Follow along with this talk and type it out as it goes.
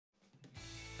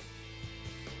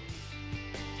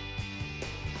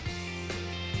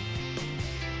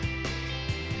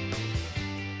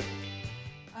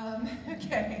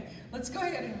Okay, let's go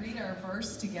ahead and read our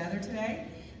verse together today.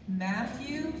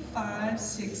 Matthew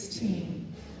 5:16.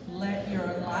 Let your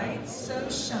light so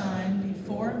shine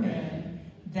before men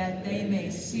that they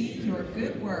may see your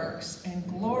good works and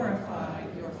glorify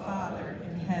your Father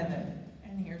in heaven.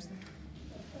 And here's the...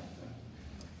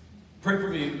 Pray for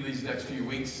me these next few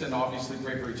weeks, and obviously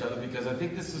pray for each other, because I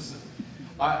think this is...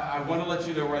 I want to let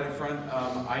you know right up front,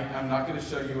 I'm not going to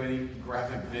show you any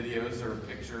graphic videos or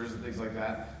pictures and things like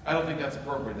that. I don't think that's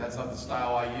appropriate. That's not the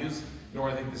style I use, nor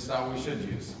I think the style we should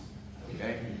use.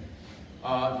 Okay?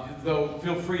 Though,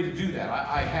 feel free to do that.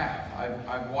 I have.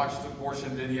 I've watched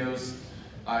abortion videos.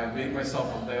 I've made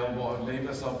myself available. I've made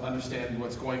myself understand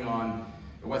what's going on,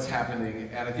 what's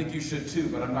happening, and I think you should too,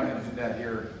 but I'm not going to do that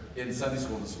here in Sunday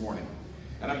school this morning.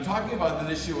 And I'm talking about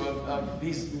the issue of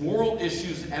these moral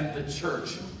issues and the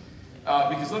church.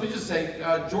 Because let me just say,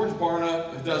 George Barna,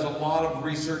 who does a lot of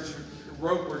research,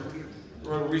 wrote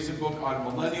a recent book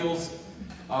on millennials,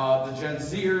 the Gen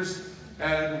Zers,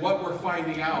 and what we're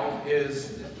finding out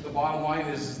is, the bottom line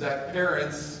is that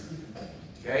parents,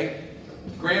 okay,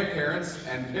 grandparents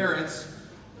and parents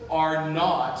are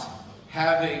not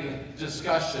having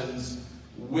discussions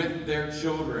with their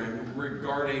children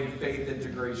regarding faith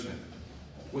integration,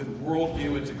 with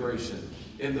worldview integration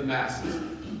in the masses,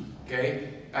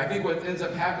 okay? I think what ends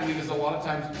up happening is a lot of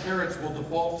times parents will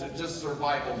default to just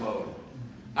survival mode.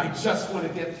 I just want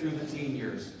to get through the teen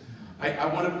years. I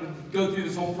want to go through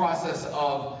this whole process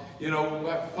of,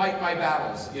 fight my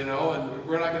battles, and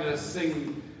we're not going to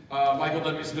sing Michael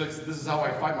W. Smith's "This Is How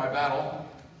I Fight My Battle,"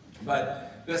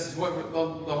 but this is what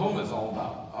the home is all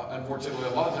about. Unfortunately, a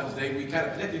lot of times today we kind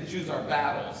of pick and choose our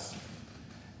battles.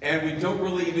 And we don't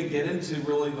really even get into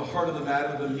really the heart of the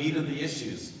matter, the meat of the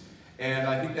issues. And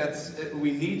I think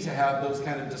we need to have those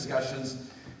kind of discussions.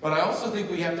 But I also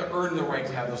think we have to earn the right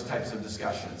to have those types of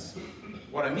discussions.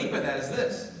 What I mean by that is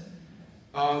this.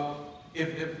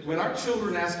 When our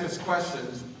children ask us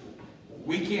questions,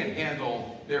 we can't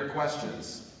handle their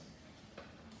questions.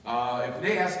 If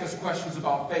they ask us questions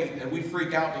about faith and we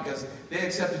freak out because they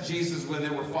accepted Jesus when they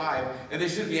were 5, and they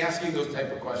shouldn't be asking those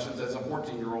type of questions as a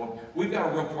 14-year-old, we've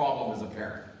got a real problem as a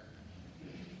parent.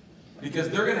 Because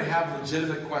they're going to have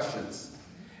legitimate questions.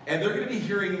 And they're going to be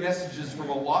hearing messages from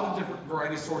a lot of different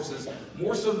variety of sources,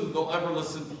 more so than they'll ever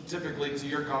listen typically to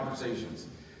your conversations.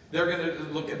 They're going to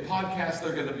look at podcasts,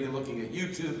 they're going to be looking at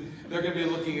YouTube, they're going to be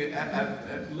looking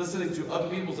at listening to other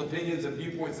people's opinions and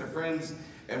viewpoints, their friends.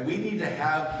 And we need to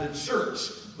have the church,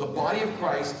 the body of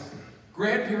Christ,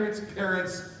 grandparents,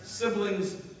 parents,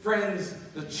 siblings, friends,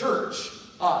 the church,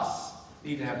 us,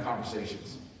 need to have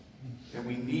conversations. And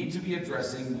we need to be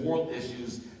addressing moral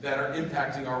issues that are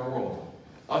impacting our world.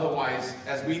 Otherwise,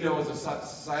 as we know as a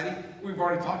society, we've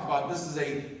already talked about, this is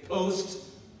a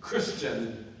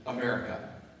post-Christian America.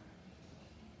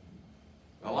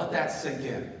 Now let that sink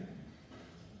in.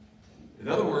 In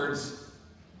other words,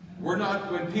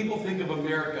 when people think of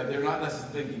America, they're not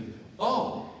necessarily thinking,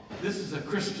 oh, this is a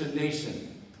Christian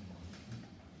nation.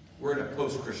 We're in a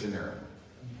post-Christian era.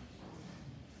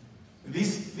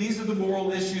 These are the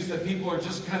moral issues that people are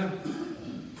just kind of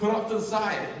put off to the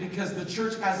side because the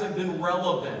church hasn't been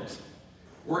relevant.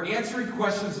 We're answering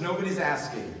questions nobody's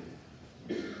asking.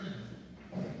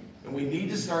 And we need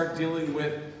to start dealing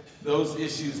with those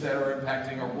issues that are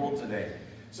impacting our world today.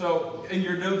 So in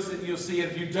your notes that you'll see,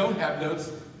 if you don't have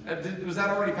notes, was that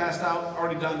already passed out?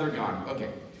 Already done? They're gone.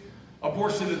 Okay.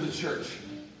 Abortion in the church.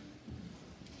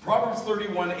 Proverbs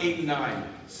 31, 8 and 9.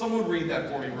 Someone read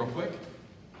that for me real quick.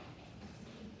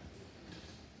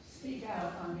 Speak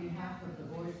out on behalf of the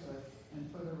voiceless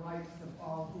and for the rights of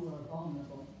all who are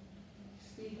vulnerable.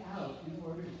 Speak out in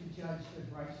order to judge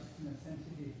with righteousness and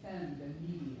to defend the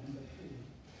needy and the free.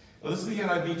 Well, this is the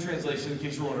NIV translation, in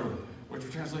case you're wondering, which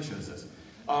translation is this?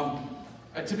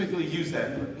 I typically use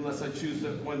that unless I choose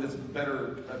one that's a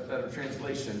better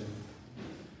translation.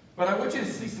 But I want you to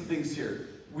see some things here.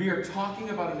 We are talking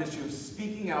about an issue of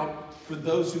speaking out for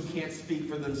those who can't speak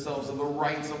for themselves and the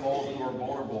rights of all who are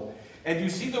vulnerable. And you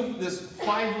see this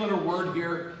 5-letter word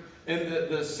here in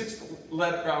the 6th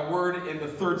word in the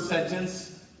 3rd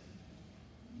sentence?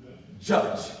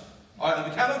 Judge. All right, on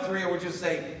the count of 3, I want you to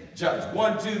say judge.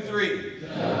 1, 2, 3.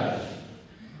 Judge.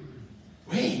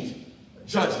 Wait.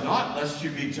 Judge not, lest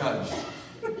you be judged.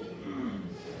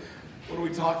 What are we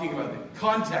talking about? The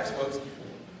context, folks.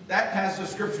 That passage of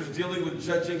scripture is dealing with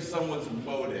judging someone's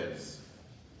motives,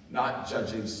 not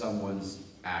judging someone's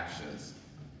actions.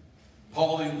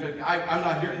 Paul, I'm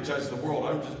not here to judge the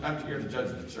world. I'm here to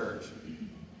judge the church.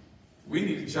 We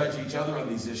need to judge each other on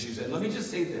these issues. And let me just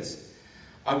say this.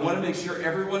 I want to make sure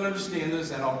everyone understands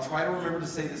this, and I'll try to remember to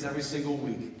say this every single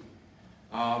week.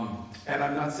 And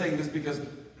I'm not saying this because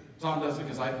Tom does it,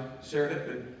 because I shared it,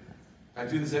 but I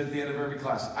do this at the end of every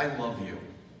class. I love you.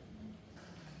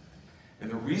 And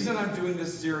the reason I'm doing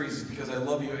this series is because I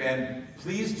love you. And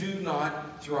please do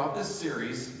not, throughout this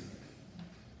series,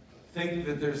 think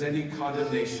that there's any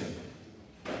condemnation.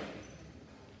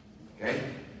 Okay?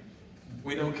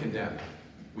 We don't condemn.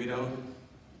 We don't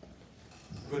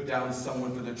put down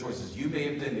someone for their choices. You may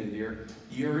have been in here,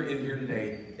 you're in here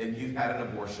today, and you've had an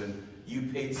abortion. You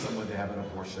paid someone to have an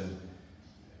abortion.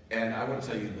 And I want to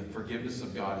tell you, the forgiveness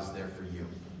of God is there for you.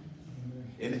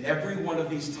 In every one of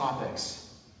these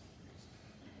topics,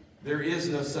 there is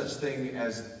no such thing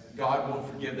as God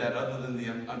won't forgive that other than the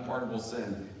unpardonable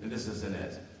sin, and this isn't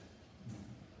it.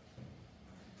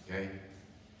 Okay?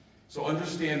 So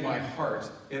understand my heart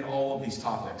in all of these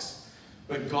topics.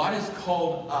 But God has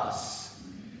called us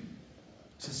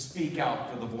to speak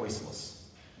out for the voiceless.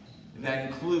 And that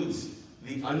includes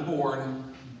the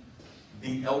unborn,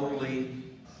 the elderly,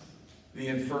 the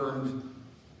infirmed,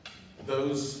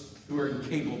 those who are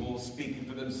incapable of speaking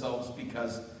for themselves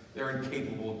because they're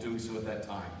incapable of doing so at that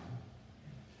time.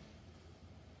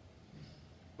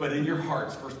 But in your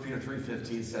hearts, 1 Peter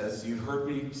 3:15 says, you've heard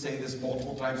me say this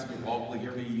multiple times, and you'll probably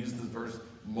hear me use this verse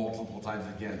multiple times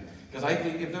again. Because I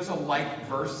think if there's a life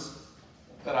verse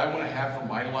that I want to have for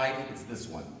my life, it's this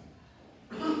one.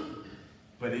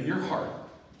 But in your heart.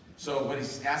 So what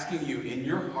he's asking you, in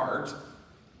your heart,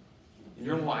 in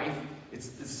your life, it's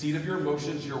the seat of your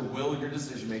emotions, your will, your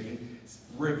decision making.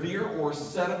 Revere or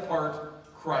set apart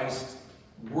Christ,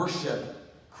 worship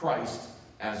Christ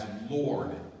as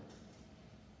Lord.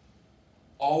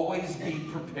 Always be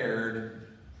prepared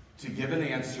to give an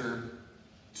answer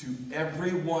to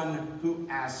everyone who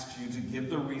asks you to give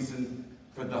the reason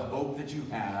for the hope that you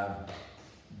have,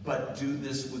 but do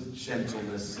this with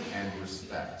gentleness and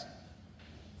respect.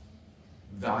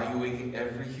 Valuing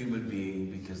every human being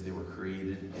because they were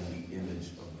created in the image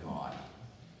of God.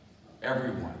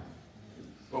 Everyone.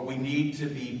 But we need to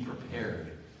be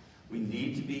prepared. We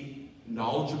need to be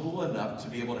knowledgeable enough to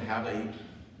be able to have a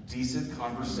decent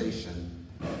conversation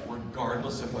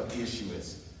regardless of what the issue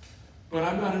is. But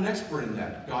I'm not an expert in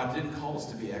that. God didn't call us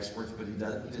to be experts, but he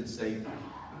did say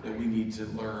that we need to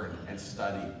learn and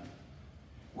study.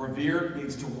 Revere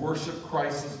means to worship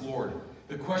Christ as Lord.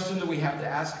 The question that we have to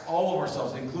ask all of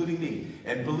ourselves, including me,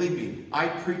 and believe me, I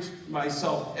preach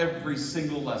myself every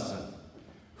single lesson.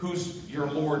 Who's your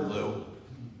Lord, Lou?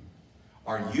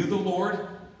 Are you the Lord?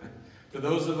 For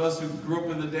those of us who grew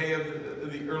up in the day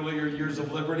of the earlier years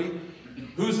of liberty,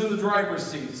 who's in the driver's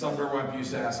seat? Some grandpa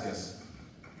used to ask us.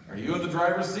 Are you in the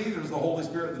driver's seat, or is the Holy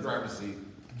Spirit in the driver's seat?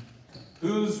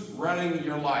 Who's running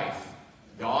your life?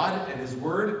 God and his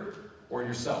word, or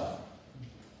yourself?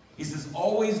 He says,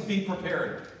 always be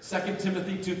prepared. 2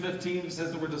 Timothy 2:15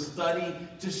 says that we're to study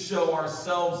to show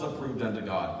ourselves approved unto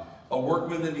God. A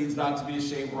workman that needs not to be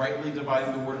ashamed, rightly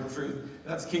dividing the word of truth.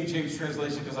 That's King James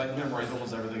translation because I memorized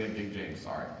almost everything in King James.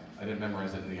 Sorry, I didn't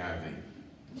memorize it in the NIV.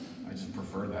 I just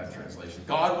prefer that translation.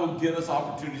 God will give us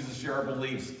opportunities to share our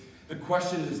beliefs. The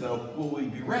question is, though, will we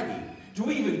be ready? Do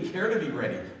we even care to be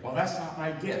ready? Well, that's not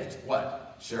my gift.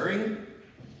 What? Sharing?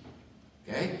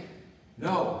 Okay?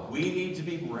 No, we need to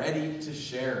be ready to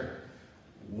share.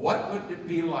 What would it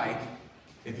be like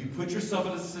if you put yourself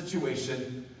in a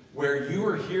situation where you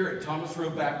are here at Thomas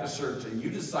Road Baptist Church and you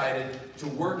decided to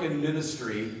work in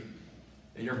ministry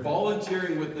and you're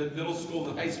volunteering with the middle school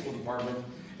and high school department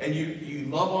and you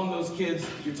love on those kids,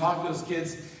 you talk to those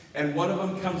kids, and one of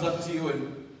them comes up to you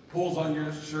and pulls on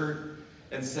your shirt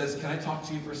and says, "Can I talk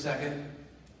to you for a second?"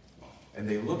 And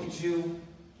they look at you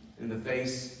in the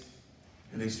face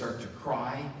and they start to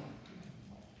cry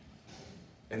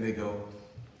and they go,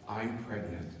 "I'm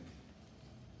pregnant.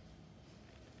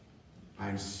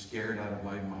 I'm scared out of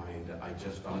my mind. I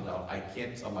just found out. I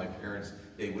can't tell my parents.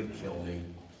 They would kill me.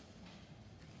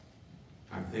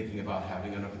 I'm thinking about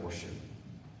having an abortion."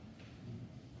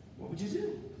 What would you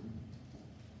do?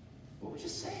 What would you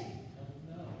say?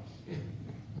 I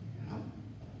don't know.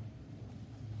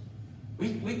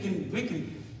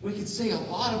 We can say a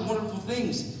lot of wonderful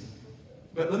things,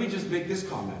 but let me just make this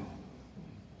comment.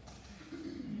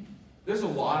 There's a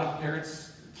lot of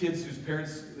parents, kids whose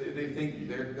parents, they think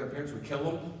their parents would kill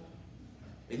them.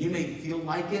 And you may feel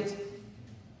like it,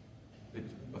 but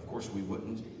of course we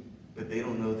wouldn't, but they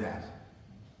don't know that.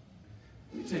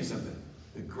 Let me tell you something.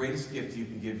 The greatest gift you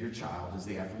can give your child is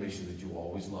the affirmation that you will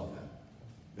always love them,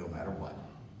 no matter what.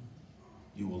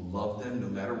 You will love them no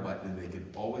matter what, and they can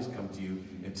always come to you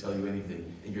and tell you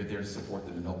anything, and you're there to support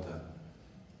them and help them.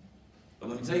 But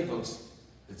let me tell you, folks,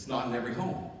 it's not in every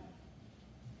home.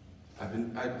 I've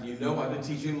been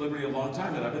teaching liberty a long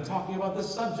time, and I've been talking about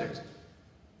this subject.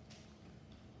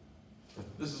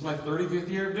 This is my 35th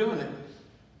year of doing it.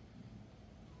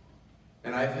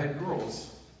 And I've had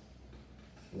girls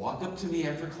walk up to me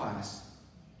after class,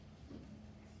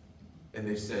 and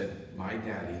they've said, my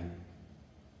daddy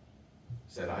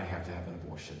said I have to have an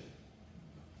abortion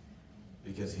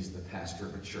because he's the pastor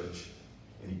of a church,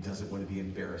 and he doesn't want to be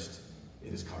embarrassed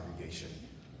in his congregation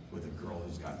with a girl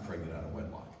who's gotten pregnant out of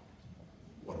wedlock.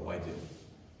 What do I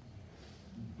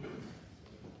do?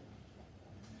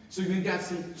 So you've got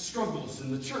some struggles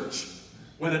in the church.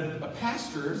 When a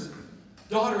pastor's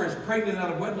daughter is pregnant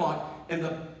out of wedlock and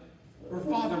her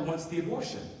father wants the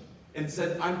abortion and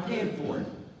said, I'm paying for it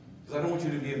because I don't want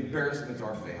you to be an embarrassment to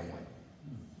our family.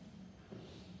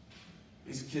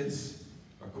 These kids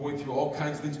are going through all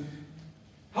kinds of things.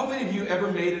 How many of you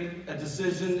ever made a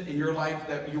decision in your life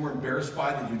that you were embarrassed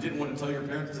by, that you didn't want to tell your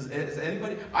parents? Is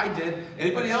anybody? I did.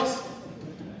 Anybody else?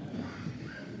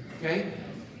 Okay.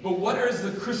 But what is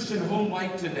the Christian home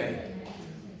like today?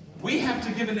 We have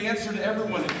to give an answer to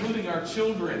everyone, including our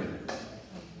children.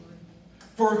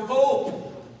 For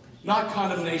hope, not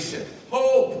condemnation.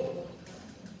 Hope.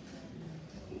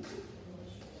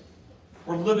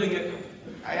 We're living in,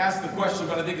 I asked the question,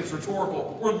 but I think it's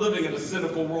rhetorical. We're living in a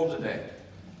cynical world today,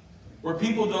 where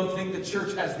people don't think the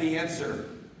church has the answer.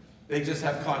 They just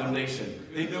have condemnation.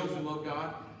 They know who love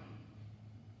God.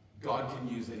 God can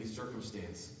use any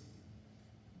circumstance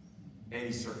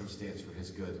for his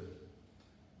good.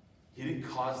 He didn't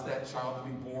cause that child to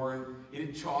be born. He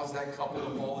didn't cause that couple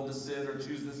to fall into sin or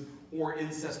choose this, or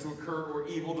incest to occur, or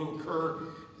evil to occur,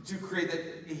 to create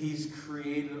that. He's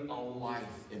created a life,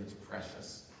 and it's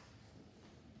precious.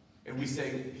 And we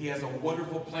say, he has a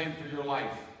wonderful plan for your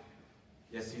life.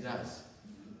 Yes, he does.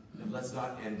 And let's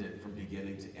not end it from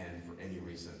beginning to end for any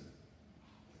reason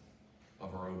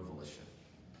of our own volition.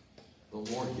 The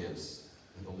Lord gives,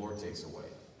 and the Lord takes away.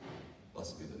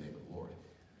 Blessed be the name of the Lord.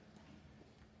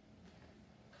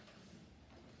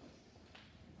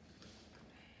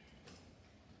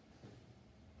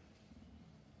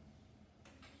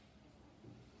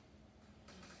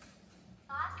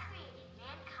 God created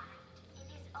mankind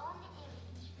in his own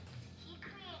image. He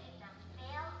created them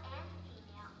male and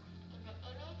female in the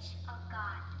image of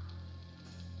God.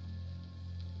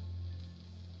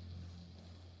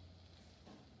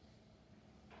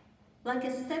 Like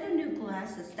a set of new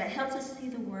glasses that helps us see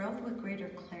the world with greater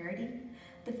clarity,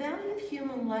 the value of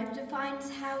human life defines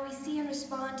how we see and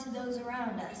respond to those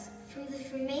around us. From the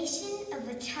formation of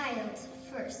a child's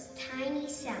first tiny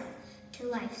cell to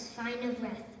life's final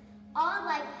breath, all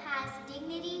life has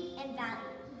dignity and value.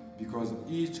 Because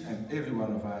each and every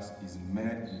one of us is made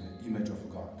in the image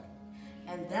of God.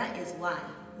 And that is why,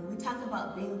 when we talk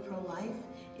about being pro-life,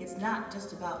 it's not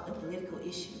just about a political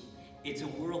issue. It's a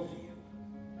worldview.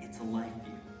 It's a life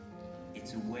view.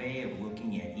 It's a way of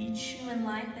looking at each human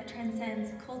life that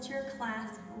transcends culture,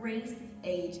 class, race,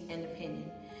 age, and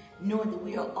opinion, knowing that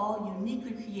we are all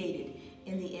uniquely created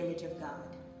in the image of God.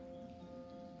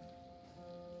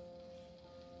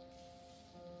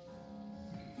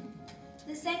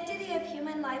 The sanctity of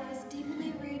human life is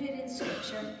deeply rooted in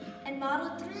Scripture and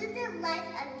modeled through the life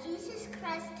of Jesus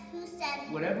Christ, who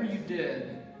said, "Whatever you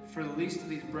did for the least of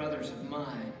these brothers of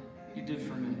mine, you did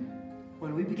for me."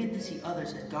 When we begin to see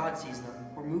others as God sees them,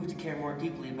 we're moved to care more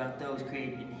deeply about those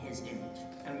created in His image,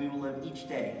 and we will live each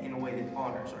day in a way that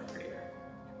honors our Creator.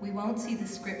 We won't see the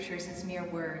Scriptures as mere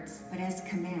words, but as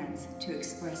commands to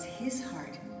express His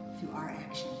heart through our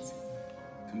actions.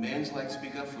 Commands like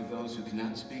speak up for those who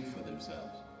cannot speak for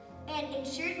themselves. And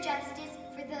ensure justice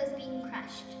for those being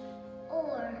crushed.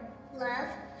 Or love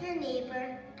your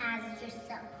neighbor as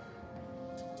yourself.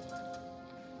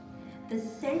 The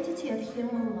sanctity of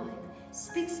human life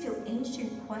speaks to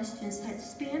ancient questions that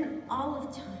span all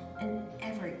of time and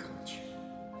every culture.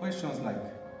 Questions like,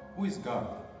 who is God?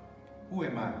 Who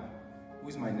am I? Who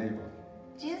is my neighbor?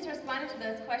 Jesus responded to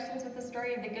those questions with the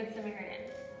story of the Good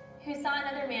Samaritan, who saw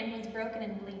another man who was broken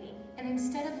and bleeding. And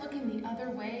instead of looking the other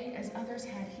way as others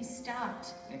had, he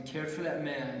stopped and cared for that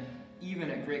man,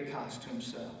 even at great cost to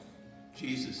himself.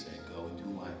 Jesus said, go and do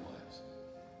likewise.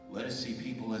 Let us see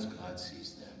people as God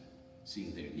sees them,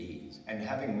 seeing their needs. And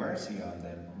having mercy on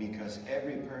them, because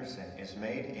every person is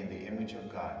made in the image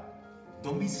of God.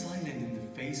 Don't be silent in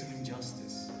the face of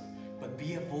injustice, but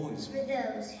be a voice for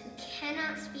those who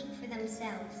cannot speak for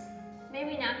themselves. May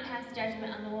we not pass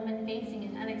judgment on the woman facing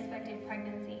an unexpected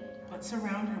pregnancy, but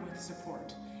surround her with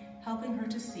support, helping her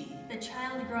to see the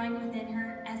child growing within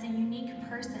her as a unique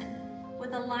person,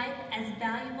 with a life as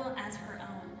valuable as her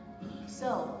own.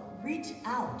 So, reach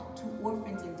out to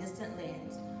orphans in distant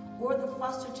lands, or the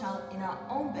foster child in our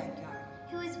own backyard.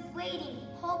 Who is waiting,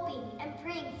 hoping, and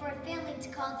praying for a family to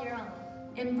call their own.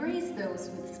 Embrace those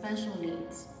with special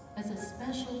needs as a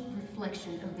special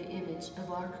reflection of the image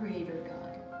of our Creator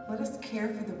God. Let us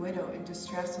care for the widow in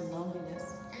distress and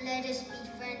loneliness. And let us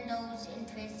befriend those in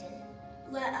prison.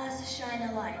 Let us shine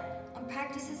a light on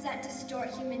practices that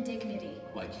distort human dignity,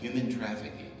 like human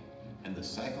trafficking and the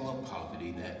cycle of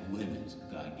poverty that limits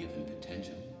God-given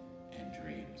potential and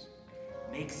dreams.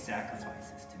 Make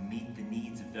sacrifices to meet the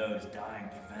needs of those dying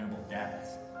preventable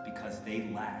deaths because they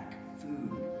lack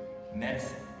food,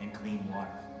 medicine, and clean water.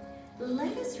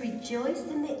 Let us rejoice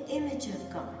in the image of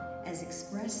God as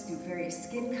expressed through various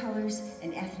skin colors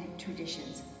and ethnic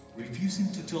traditions.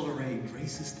 Refusing to tolerate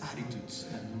racist attitudes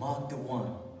that mock the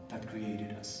one that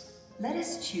created us. Let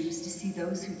us choose to see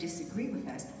those who disagree with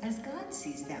us as God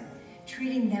sees them,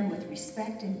 treating them with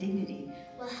respect and dignity,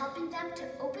 while helping them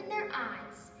to open their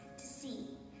eyes to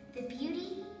see the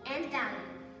beauty and value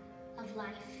of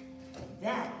life.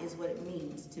 That is what it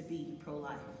means to be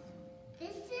pro-life.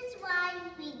 This is why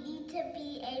we need to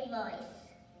be a voice.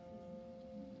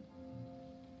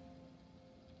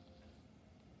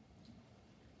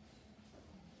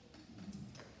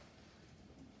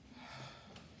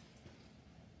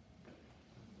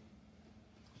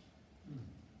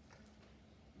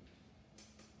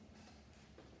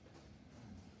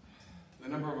 The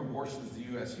number of abortions in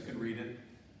the U.S., you can read it,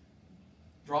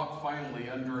 dropped finally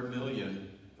under 1 million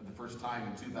for the first time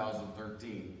in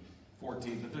 2013,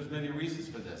 14, but there's many reasons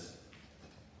for this.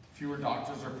 Fewer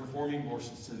doctors are performing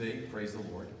abortions today, praise the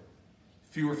Lord.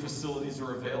 Fewer facilities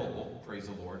are available, praise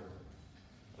the Lord.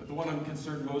 But the one I'm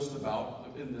concerned most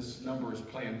about in this number is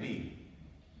Plan B.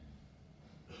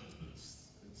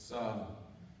 It's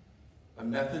a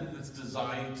method that's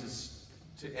designed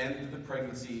to end the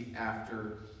pregnancy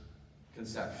after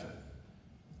conception.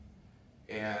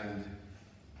 And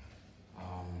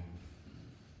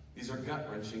these are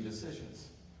gut-wrenching decisions.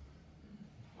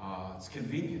 It's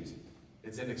convenient.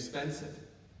 It's inexpensive.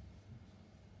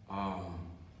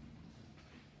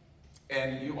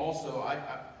 And you also,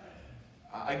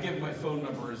 I give my phone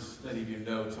number, as many of you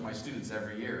know, to my students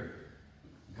every year.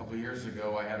 A couple of years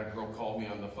ago, I had a girl call me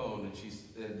on the phone,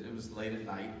 and it was late at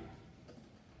night.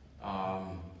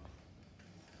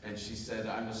 And she said,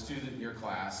 I'm a student in your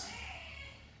class,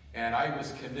 and I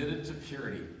was committed to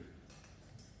purity.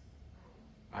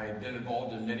 I had been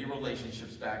involved in many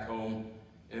relationships back home,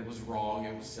 and it was wrong,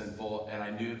 it was sinful, and I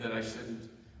knew that I shouldn't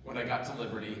when I got to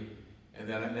Liberty, and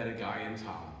then I met a guy in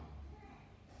town,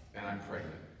 and I'm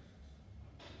pregnant.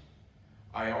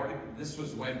 This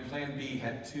was when Plan B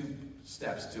had 2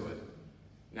 steps to it.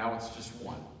 Now it's just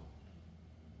 1.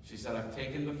 She said, I've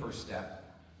taken the first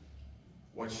step.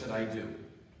 What should I do?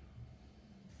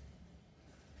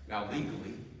 Now,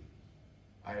 legally,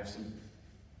 I have some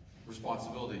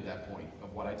responsibility at that point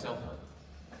of what I tell her.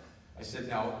 I said,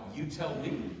 now, you tell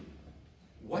me,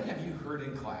 what have you heard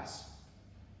in class?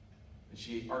 And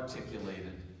she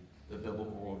articulated the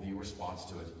biblical worldview response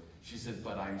to it. She said,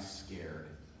 but I'm scared.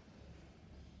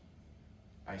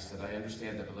 I said, I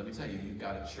understand that, but let me tell you, you've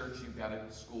got a church, you've got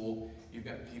a school, you've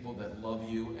got people that love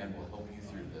you and will help you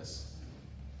through this.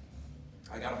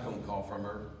 I got a phone call from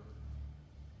her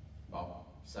about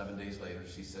 7 days later.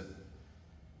 She said,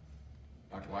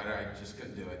 Dr. Whiter, I just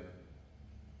couldn't do it.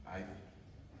 I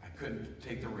couldn't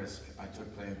take the risk. I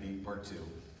took Plan B, Part 2.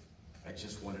 I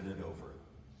just wanted it over.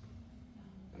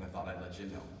 And I thought I'd let you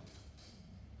know.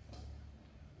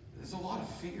 There's a lot of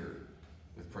fear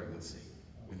with pregnancy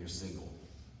when you're single.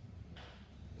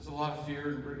 There's a lot of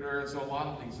fear, there's a lot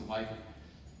of things in life,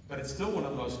 but it's still one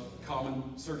of the most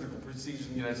common surgical procedures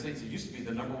in the United States. It used to be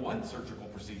the #1 surgical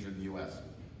procedure in the U.S.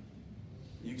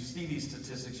 You can see these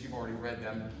statistics, you've already read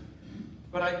them.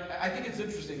 But I think it's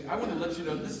interesting. I want to let you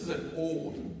know this is an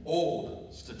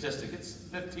old statistic. It's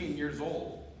 15 years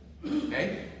old.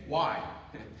 Okay? Why?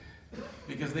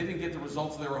 Because they didn't get the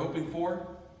results they were hoping for.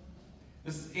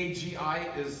 This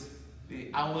AGI is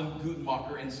the Alan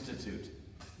Guttmacher Institute.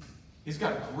 He's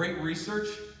got great research.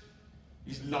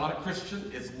 He's not a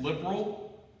Christian. It's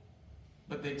liberal.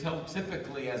 But they tell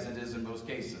typically as it is in most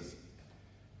cases.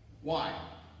 Why?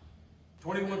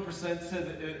 21% said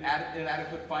that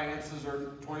inadequate finances,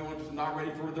 or 21% not ready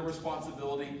for their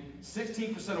responsibility.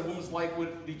 16% of women's life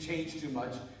would be changed too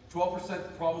much.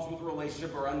 12% problems with the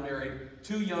relationship or unmarried.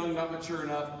 Too young, not mature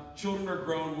enough. Children are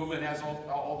grown. Woman has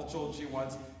all the children she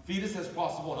wants. Fetus has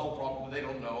possible health problems, but they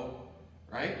don't know.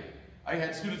 Right? I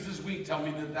had students this week tell me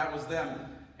that that was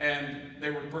them, and they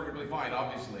were perfectly fine,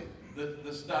 obviously.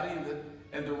 The study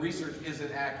and the research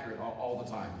isn't accurate all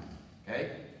the time.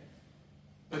 Okay?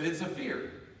 But it's a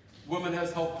fear. woman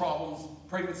has health problems,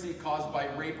 pregnancy caused by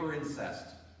rape or incest.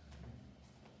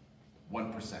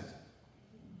 1%.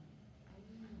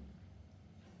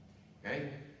 Okay?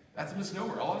 That's a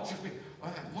misnomer. A lot of church people,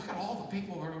 look at all the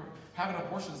people who are having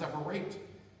abortions that were raped.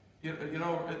 You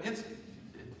know, it's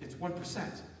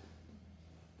 1%.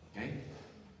 Okay?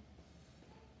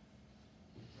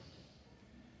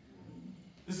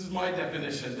 This is my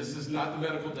definition. This is not the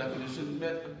medical definition.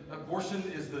 Abortion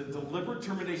is the deliberate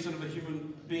termination of a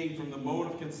human being from the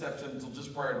mode of conception until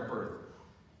just prior to birth.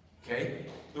 Okay?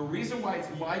 The reason why it's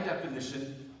my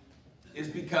definition is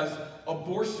because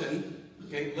abortion,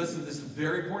 okay, listen, this is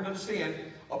very important to understand.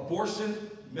 Abortion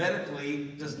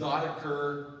medically does not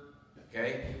occur,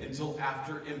 okay, until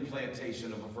after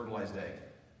implantation of a fertilized egg.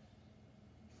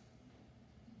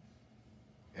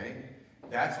 Okay?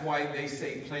 That's why they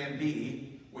say Plan B,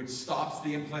 which stops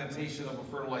the implantation of a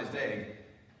fertilized egg,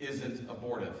 isn't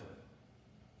abortive.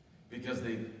 Because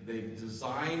they've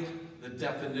designed the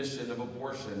definition of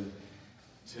abortion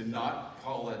to not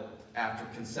call it after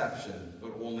conception,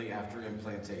 but only after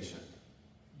implantation.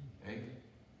 Okay?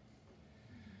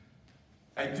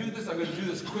 I'm going to do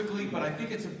this quickly, but I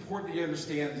think it's important that you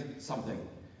understand something.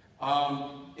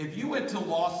 If you went to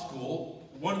law school,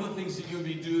 one of the things that you'll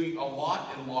be doing a lot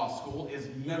in law school is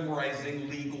memorizing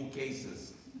legal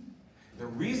cases. The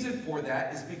reason for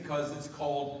that is because it's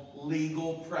called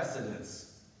legal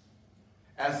precedence.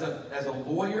 As a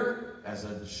lawyer, as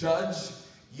a judge,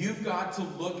 you've got to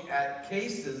look at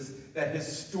cases that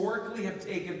historically have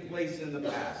taken place in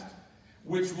the past,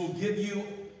 which will give you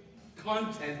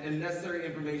content and necessary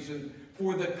information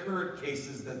for the current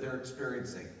cases that they're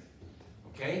experiencing.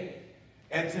 Okay?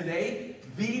 And today,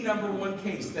 the #1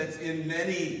 case that's in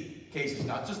many cases,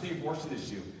 not just the abortion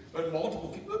issue, but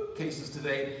multiple cases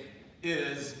today,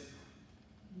 is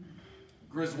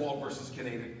Griswold versus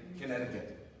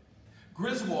Connecticut.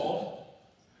 Griswold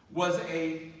was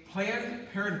a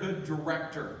Planned Parenthood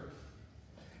director,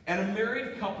 and a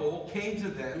married couple came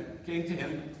to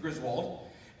him, Griswold,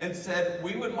 and said,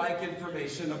 we would like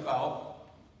information about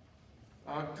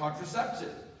contraception.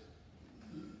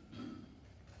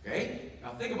 Okay?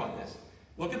 Now think about this.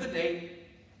 Look at the date,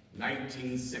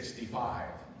 1965.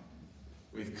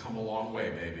 We've come a long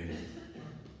way, baby.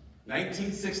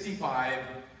 1965,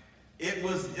 it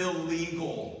was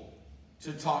illegal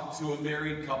to talk to a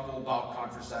married couple about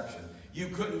contraception. You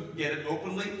couldn't get it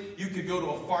openly. You could go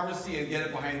to a pharmacy and get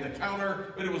it behind the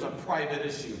counter, but it was a private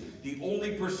issue. The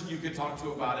only person you could talk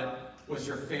to about it was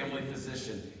your family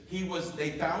physician.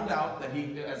 They found out that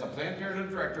he, as a Planned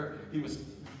Parenthood director, he was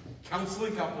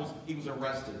counseling couples. He was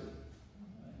arrested.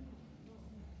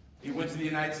 He went to the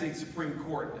United States Supreme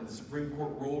Court, and the Supreme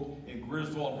Court ruled in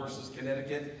Griswold versus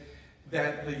Connecticut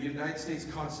that the United States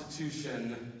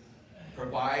Constitution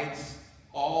provides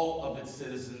all of its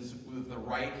citizens with the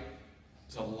right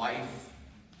to life,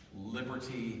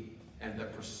 liberty, and the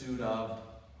pursuit of.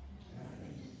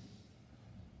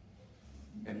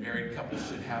 And married couples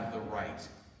should have the right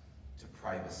to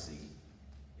privacy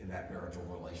in that marital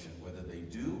relation. Whether they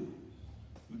do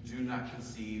or do not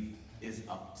conceive is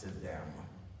up to them.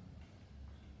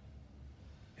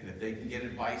 And if they can get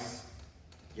advice,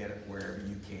 get it wherever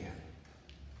you can.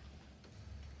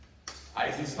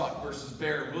 Eisenstock versus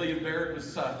Baird. William Baird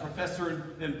was a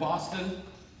professor in Boston.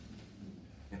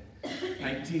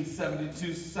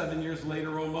 1972, 7 years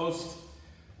later almost.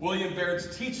 William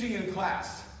Baird's teaching in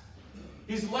class.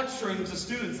 He's lecturing to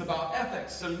students about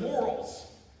ethics and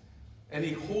morals. And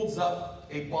he holds up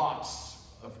a box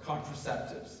of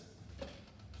contraceptives. It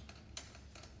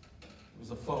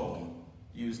was a foam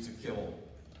used to kill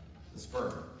the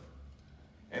sperm.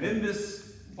 And in this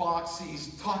box,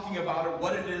 he's talking about it,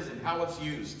 what it is, and how it's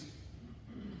used.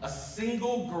 A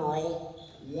single girl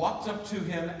walked up to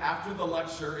him after the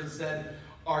lecture and said,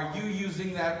 are you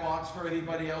using that box for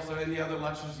anybody else or any other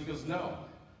lectures? He goes, no,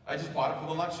 I just bought it for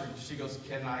the lecture. She goes,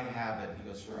 can I have it? He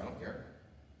goes, sure, I don't care.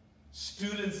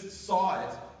 Students saw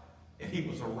it, and he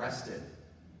was arrested.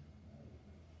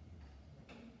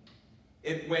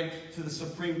 It went to the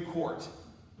Supreme Court.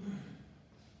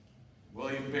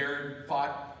 William Baird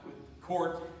fought with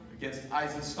court against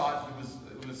Eisenstock,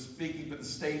 who was speaking for the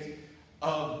state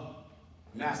of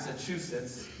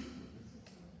Massachusetts,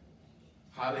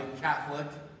 highly Catholic,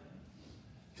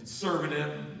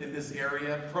 conservative in this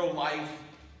area, pro-life,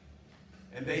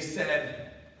 and they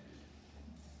said,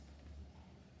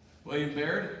 William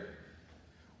Baird,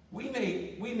 we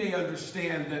may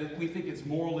understand that we think it's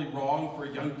morally wrong for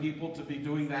young people to be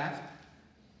doing that,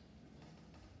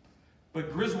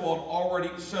 but Griswold already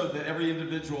showed that every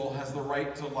individual has the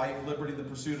right to life, liberty, the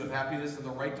pursuit of happiness, and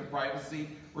the right to privacy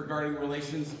regarding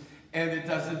relations. And it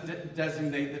doesn't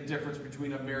designate the difference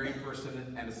between a married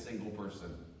person and a single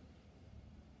person.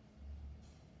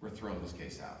 We're throwing this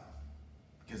case out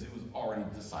because it was already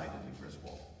decided in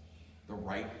Griswold. The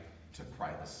right to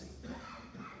privacy.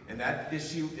 And that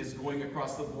issue is going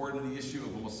across the board in the issue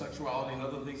of homosexuality and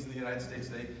other things in the United States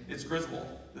today. It's Griswold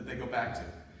that they go back to.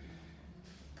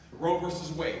 Roe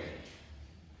versus Wade.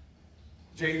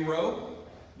 Jane Roe,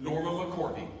 Norma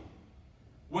McCorvey,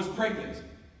 was pregnant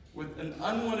with an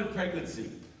unwanted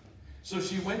pregnancy. So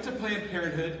she went to Planned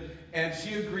Parenthood and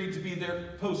she agreed to be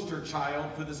their poster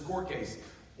child for this court case.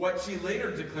 What she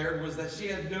later declared was that she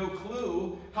had no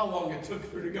clue how long it took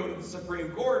for her to go to the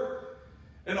Supreme Court.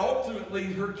 And ultimately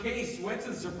her case went to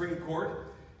the Supreme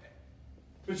Court,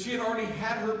 but she had already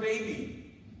had her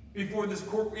baby before this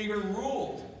court even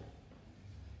ruled.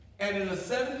 And in a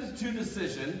 7-2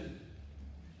 decision,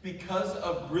 because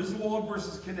of Griswold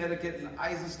versus Connecticut and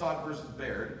Eisenstadt versus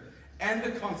Baird, and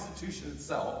the Constitution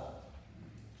itself,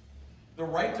 the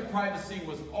right to privacy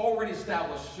was already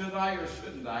established. Should I or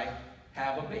shouldn't I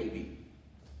have a baby?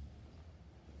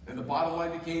 And the bottom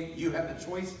line became, you have the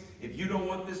choice. If you don't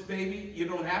want this baby, you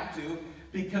don't have to,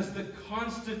 because the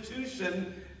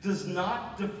Constitution does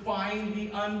not define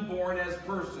the unborn as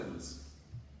persons.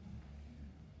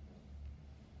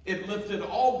 It lifted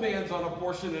all bans on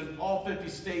abortion in all 50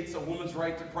 states. A woman's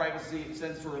right to privacy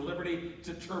extends to her liberty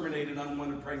to terminate an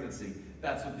unwanted pregnancy.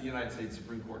 That's what the United States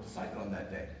Supreme Court decided on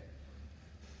that day.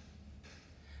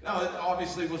 Now, it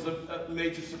obviously was a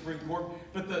major Supreme Court,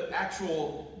 but the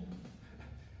actual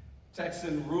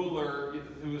Texan ruler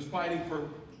who was fighting for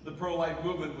the pro-life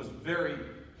movement was very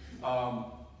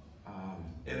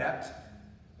inept.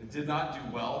 It did not do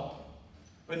well.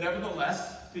 But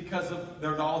nevertheless, because of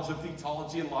their knowledge of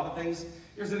fetology and a lot of things,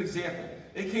 here's an example.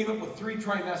 They came up with 3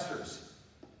 trimesters.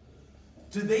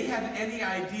 Did they have any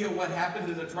idea what happened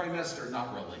in a trimester?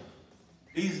 Not really.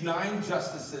 These 9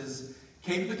 justices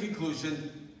came to the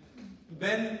conclusion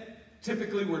men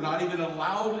typically were not even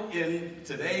allowed in.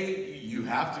 Today, you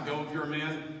have to go if you're a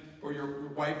man or your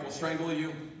wife will strangle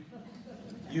you.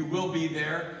 You will be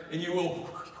there and you will,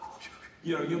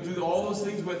 you'll do all those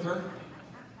things with her.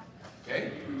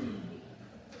 Okay?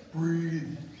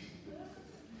 Breathe.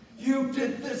 You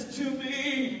did this to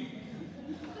me.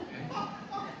 Okay?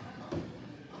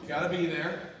 You gotta be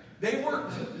there. They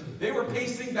were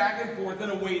pacing back and forth in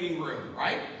a waiting room,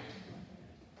 right?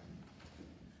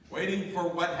 Waiting for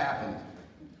what happened.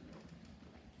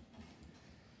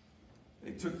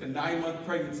 They took the 9-month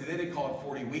pregnancy. They didn't call it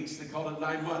 40 weeks. They called it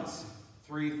 9 months.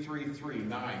 3, 3, 3,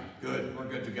 9. Good. We're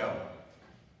good to go.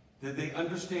 Did they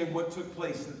understand what took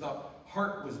place? That the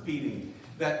heart was beating.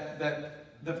 That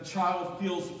the child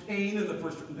feels pain in the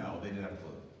first... No, they didn't have a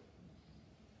clue.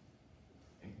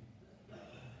 Okay.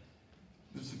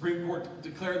 The Supreme Court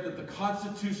declared that the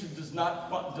Constitution does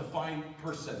not define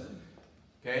person.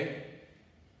 Okay?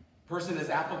 Person has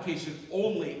application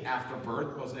only after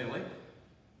birth, most namely.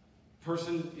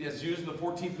 Person as used in the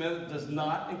 14th Amendment does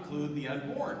not include the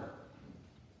unborn.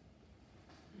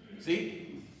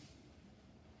 See?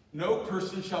 No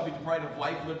person shall be deprived of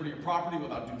life, liberty, or property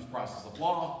without due process of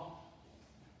law.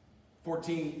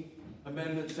 14th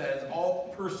Amendment says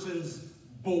all persons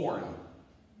born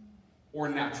or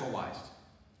naturalized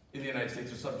in the United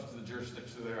States are subject to the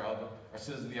jurisdiction thereof, are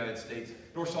citizens of the United States,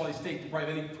 nor shall any state deprive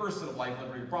any person of life,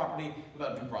 liberty, or property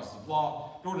without due process of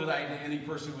law, nor deny to any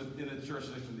person within its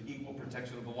jurisdiction the equal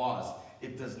protection of the laws.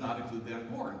 It does not include the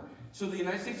unborn. So the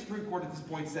United States Supreme Court at this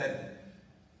point said,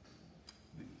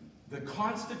 the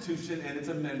Constitution and its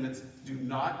amendments do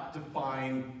not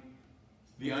define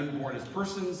the unborn as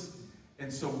persons,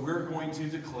 and so we're going to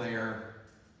declare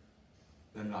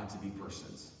them not to be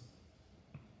persons.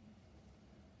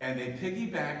 And they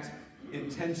piggybacked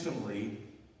intentionally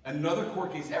another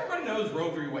court case. Everybody knows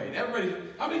Roe v. Wade. Everybody,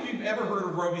 how many of you have ever heard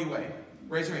of Roe v. Wade?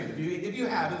 Raise your hand. If you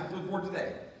haven't, before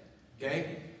today.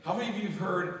 Okay? How many of you have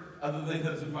heard, other than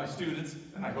those of my students,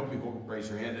 and I hope you will raise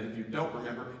your hand, and if you don't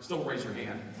remember, still raise your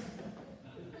hand.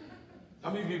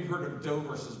 How many of you have heard of Doe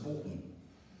versus Bolton?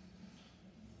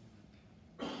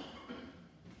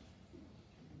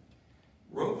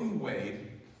 Roe v. Wade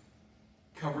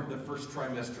covered the first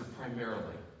trimester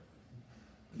primarily.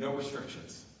 No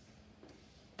restrictions.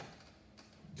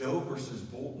 Doe versus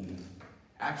Bolton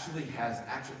actually has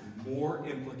more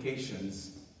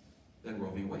implications than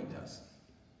Roe v. Wade does.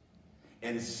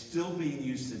 And is still being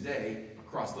used today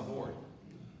across the board.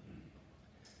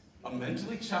 A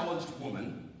mentally challenged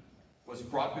woman was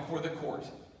brought before the court.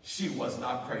 She was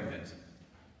not pregnant.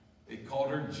 They called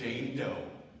her Jane Doe.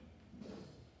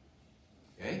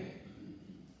 Okay?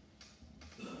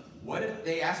 What if,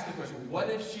 they asked the question, what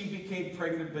if she became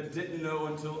pregnant but didn't know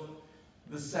until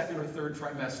the second or third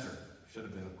trimester? Should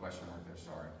have been a question mark there,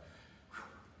 sorry.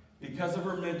 Because of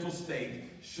her mental state,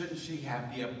 shouldn't she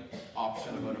have the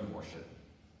option of an abortion?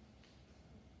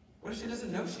 What if she doesn't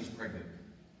know she's pregnant?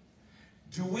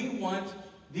 Do we want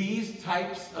these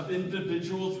types of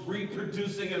individuals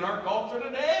reproducing in our culture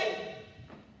today?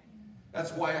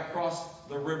 That's why across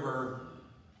the river,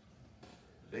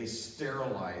 they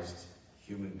sterilized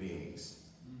human beings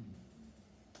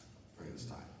during this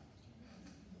time.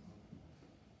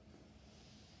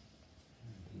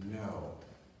 No.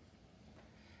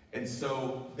 And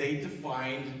so they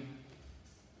defined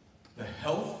the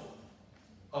health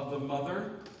of the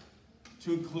mother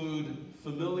to include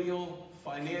familial,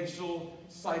 financial,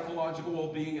 psychological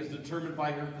well-being as determined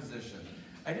by her physician.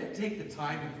 I didn't take the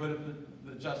time to put up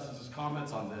the justice's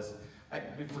comments on this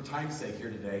for time's sake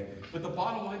here today, but the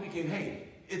bottom line became, hey,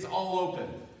 it's all open.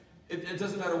 It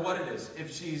doesn't matter what it is.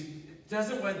 If she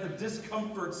doesn't want the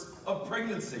discomforts of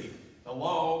pregnancy,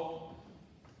 hello,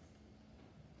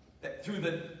 that through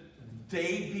the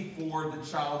day before the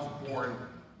child's born,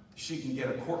 she can get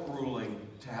a court ruling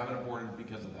to have it aborted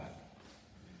because of that.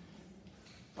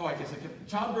 Oh, I guess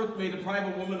childbirth may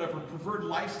deprive a woman of her preferred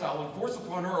lifestyle and force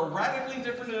upon her a radically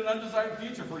different and undesired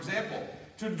future. For example,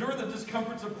 to endure the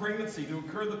discomforts of pregnancy, to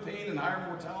incur the pain and higher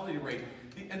mortality rate,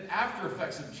 and after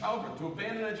effects of childbirth, to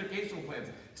abandon educational plans,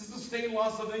 to sustain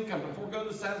loss of income, to forego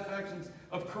the satisfactions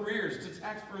of careers, to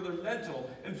tax further mental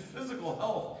and physical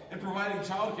health, and providing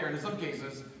child care, and in some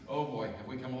cases, oh boy, have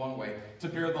we come a long way, to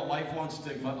bear the lifelong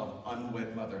stigma of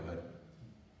unwed motherhood.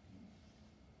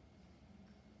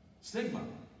 Stigma.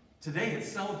 Today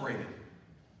it's celebrated.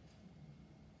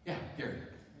 Yeah, Gary.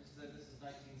 You said this is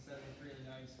 1973 in the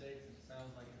United States. It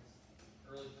sounds like it's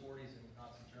early 40s in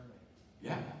Nazi Germany.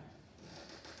 Yeah.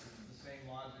 It's the same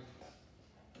logic.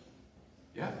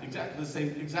 Yeah, exactly. The same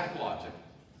exact logic.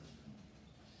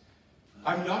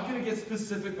 I'm not going to get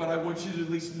specific, but I want you to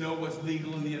at least know what's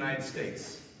legal in the United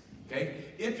States. Okay?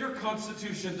 If your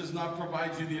Constitution does not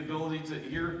provide you the ability to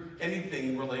hear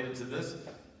anything related to this,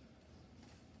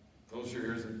 close your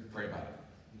ears and pray about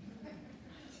it.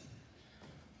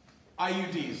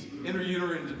 IUDs,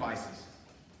 intrauterine devices.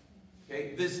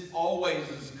 Okay? This always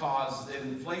is caused, it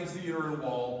inflames the uterine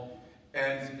wall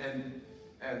and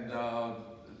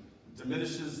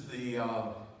diminishes the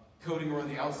coating around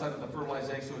the outside of the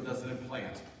fertilized egg so it doesn't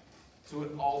implant. So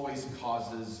it always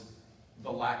causes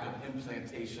the lack of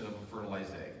implantation of a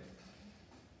fertilized egg.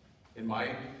 In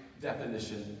my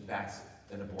definition, that's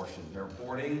an abortion. They're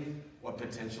aborting what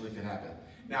potentially could happen.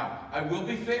 Now, I will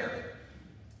be fair.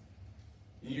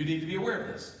 You need to be aware of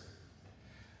this.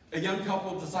 A young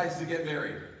couple decides to get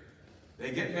married.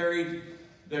 They get married,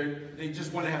 they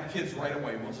just want to have kids right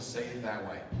away. We'll just say it that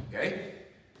way, okay?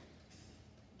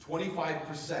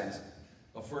 25%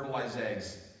 of fertilized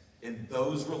eggs in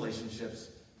those relationships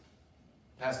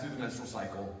pass through the menstrual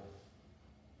cycle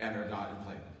and are not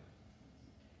implanted.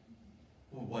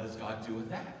 Well, what does God do with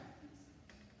that?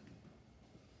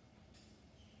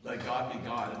 Let God be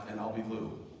God and I'll be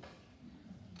Lou.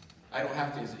 I don't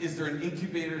have to. Is there an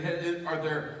incubator? Are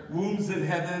there wombs in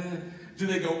heaven? Do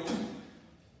they go,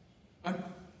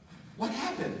 what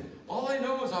happened? All I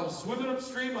know is I was swimming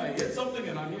upstream, I hit something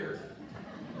and I'm here.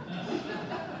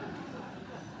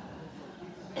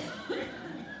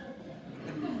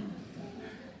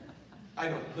 I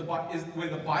don't.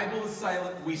 When the Bible is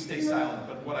silent, we stay silent.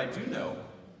 But what I do know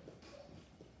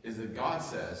is that God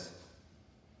says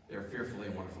they're fearfully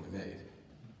and wonderfully made.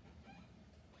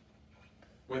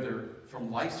 Whether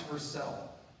from life's first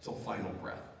cell till final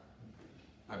breath.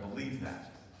 I believe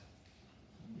that.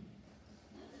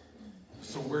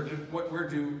 So where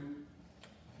do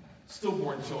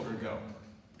stillborn children go?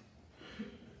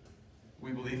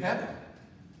 We believe heaven.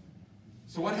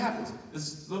 So what happens?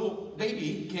 This little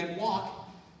baby can't walk.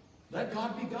 Let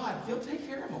God be God. He'll take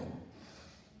care of him.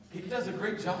 He does a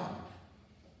great job.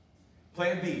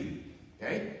 Plan B.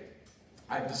 Okay?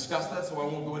 I've discussed that, so I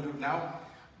won't go into it now.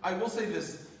 I will say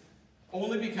this,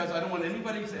 only because I don't want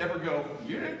anybody to ever go,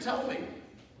 you didn't tell me.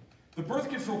 The birth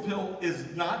control pill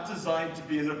is not designed to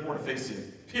be an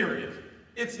abortifacient. Period.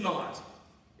 It's not.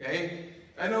 Okay?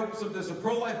 I know there's some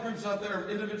pro-life groups out there,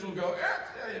 individuals go,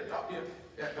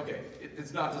 okay,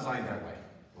 it's not designed that way.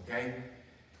 Okay?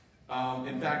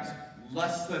 In fact,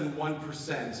 less than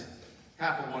 1%,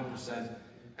 half of 1%,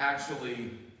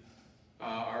 actually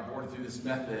are aborted through this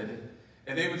method.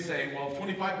 And they would say, well,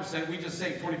 25%, we just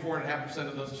saved 24.5%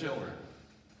 of those children.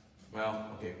 Well,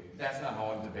 okay, that's not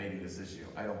how I'm debating this issue.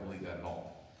 I don't believe that at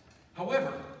all.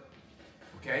 However,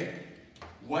 okay,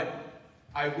 what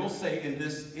I will say in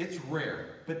this, it's rare.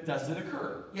 But does it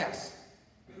occur? Yes.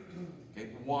 Okay,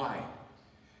 why?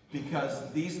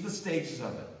 Because these are the stages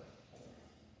of it.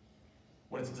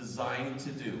 What it's designed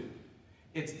to do.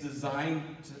 It's designed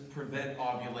to prevent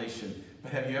ovulation.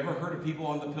 But have you ever heard of people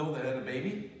on the pill that had a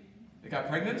baby? They got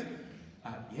pregnant?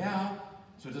 Yeah.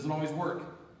 So it doesn't always work.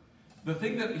 The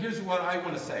thing that, here's what I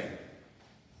want to say,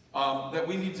 that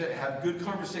we need to have good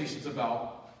conversations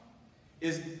about,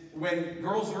 is when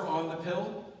girls are on the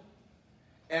pill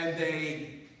and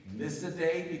they miss a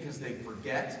day because they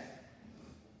forget,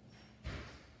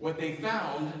 what they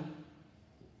found,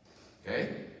 okay,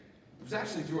 it was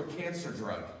actually through a cancer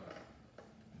drug.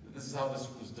 This is how this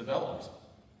was developed.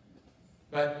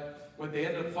 But what they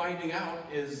ended up finding out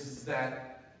is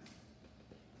that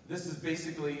this is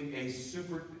basically a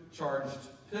supercharged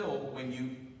pill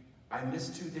when I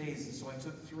missed 2 days and so I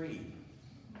took 3.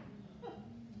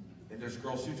 And there's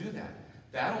girls who do that.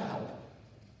 That'll help.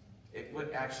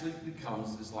 What actually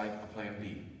becomes is like a plan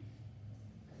B.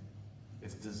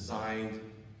 It's designed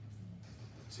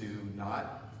to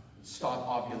not stop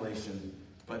ovulation,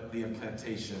 but the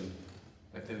implantation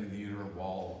by thinning the uterine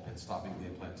wall and stopping the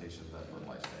implantation of that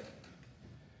fertilized egg.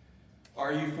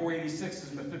 RU486 is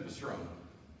mifepristone.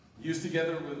 Used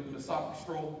together with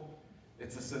misoprostol.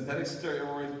 It's a synthetic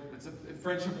steroid. It's a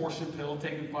French abortion pill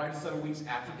taken 5 to 7 weeks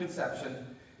after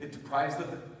conception. It deprives the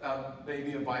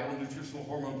baby of vital nutritional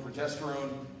hormone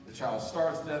progesterone. The child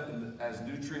starves to death as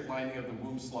nutrient lining of the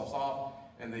womb sloughs off,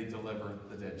 and they deliver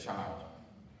the dead child.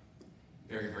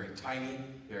 Very, very tiny,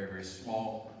 very, very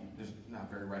small. It's not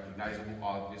very recognizable,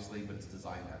 obviously, but it's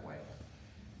designed that way.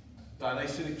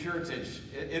 Dilation and curettage.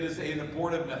 It is an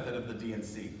abortive method of the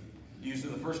DNC. Used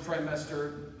in the first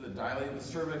trimester, the dilating the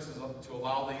cervix is to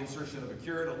allow the insertion of a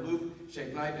curette, a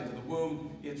loop-shaped knife into the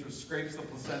womb. The uterus scrapes the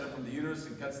placenta from the uterus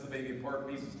and cuts the baby apart.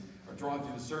 Pieces are drawn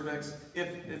through the cervix,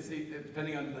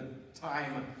 depending on the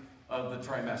time of the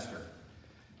trimester.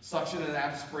 Suction and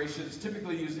aspiration is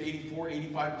typically used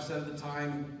 84–85% of the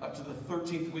time, up to the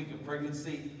 13th week of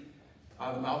pregnancy.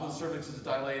 The mouth of the cervix is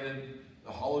dilated.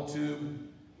 The hollow tube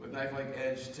with knife-like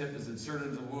edge tip is inserted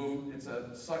into the womb. It's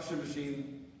a suction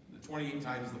machine 28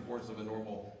 times the force of a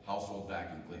normal household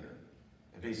vacuum cleaner.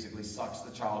 It basically sucks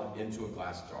the child into a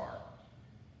glass jar.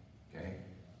 Okay?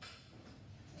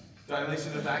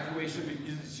 Dilation and evacuation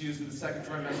is used in the second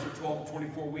trimester, 12 to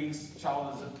 24 weeks.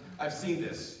 I've seen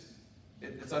this.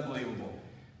 It's unbelievable.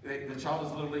 The child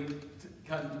is literally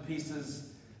cut into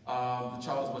pieces. The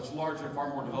child is much larger, far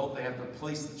more developed. They have to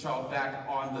place the child back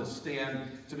on the stand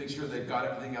to make sure they've got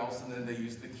everything else, and then they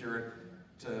use the curette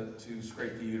to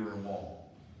scrape the uterine wall.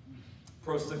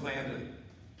 Prostaglandin.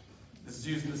 This is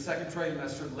used in the second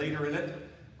trimester, later in it.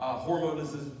 Hormone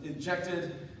is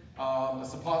injected. A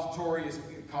suppository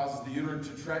causes the uterine to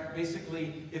contract.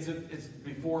 Basically, it's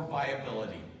before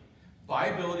viability.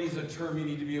 Viability is a term you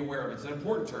need to be aware of. It's an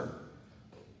important term.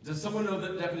 Does someone know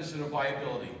the definition of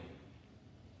viability?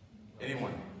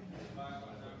 Anyone?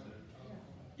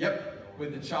 Yep.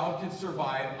 When the child can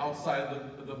survive outside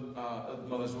of the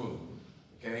mother's womb.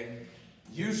 Okay?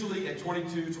 Usually at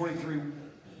 22, 23.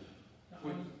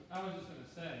 I was just going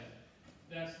to say,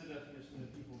 that's the definition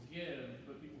that people give,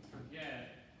 but people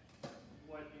forget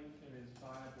what infant is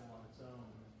viable on its own.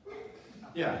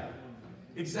 Yeah,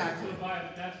 exactly. So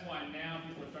that's why now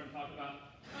people are starting to talk about,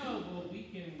 oh, well, we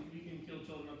can kill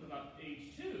children up to about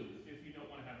age 2 if you don't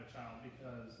want to have a child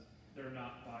because they're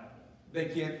not viable. They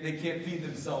can't feed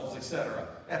themselves, etc.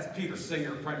 That's Peter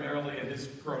Singer primarily and his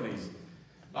cronies.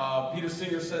 Peter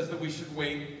Singer says that we should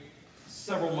wait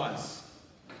several months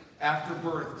after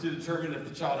birth to determine if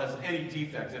the child has any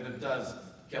defect. If it does,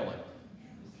 kill it.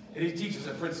 And he teaches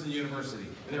at Princeton University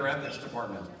in their ethics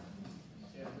department.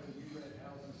 Yeah, we rent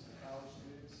houses to college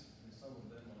students, and some of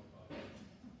them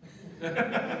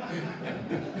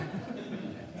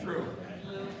are True.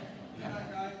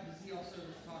 That guy, does he also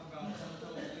talk about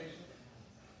comatose patients?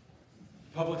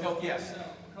 Public health, yes.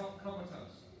 No,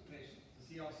 comatose patients. Does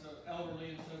he also elderly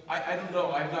and so forth? I don't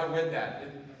know. I've not read that.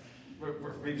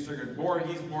 He's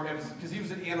more emphasis because he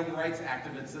was an animal rights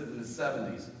activist in the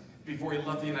 70s before he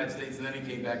left the United States, and then he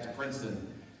came back to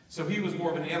Princeton. So he was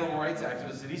more of an animal rights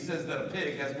activist, and he says that a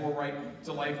pig has more right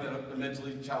to life than a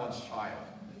mentally challenged child.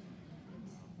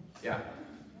 Yeah.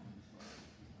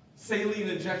 Saline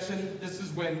injection. This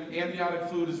is when amniotic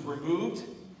fluid is removed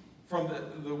from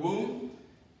the womb,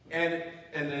 and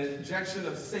an injection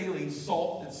of saline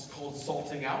salt, it's called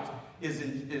salting out,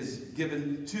 is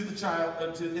given to the child,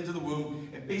 into the womb,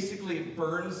 and basically it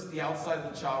burns the outside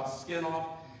of the child's skin off,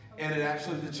 and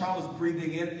the child is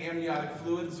breathing in amniotic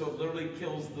fluid, so it literally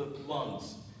kills the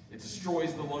lungs. It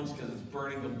destroys the lungs because it's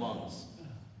burning the lungs.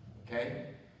 Okay?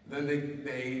 Then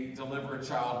they deliver a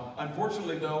child.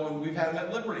 Unfortunately, though, and we've had them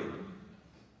at Liberty.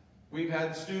 We've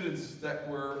had students that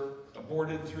were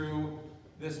aborted through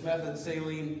this method,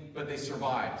 saline, but they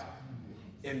survived.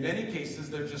 In many cases,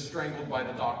 they're just strangled by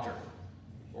the doctor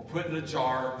or put in a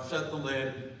jar, shut the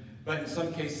lid. But in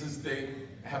some cases, they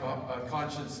have a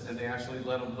conscience and they actually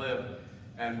let them live.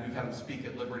 And we've had them speak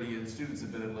at Liberty, and students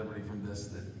have been at Liberty from this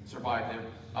that survived. They're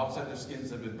outside their skins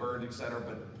have been burned, etc.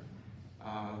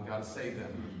 But got to save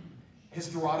them.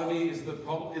 Hysterotomy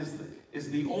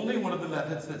is the only one of the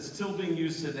methods that's still being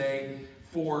used today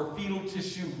for fetal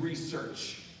tissue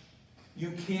research.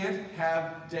 You can't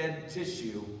have dead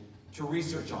tissue to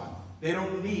research on. They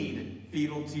don't need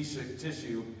fetal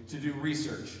tissue to do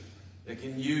research. They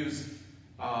can use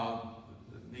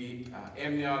the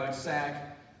amniotic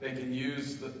sac, they can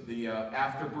use the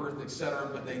afterbirth, etc.,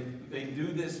 but they do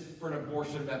this for an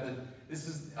abortion method. This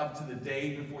is up to the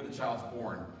day before the child's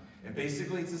born. And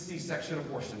basically it's a C-section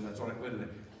abortion. That's what I put in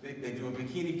it. They do a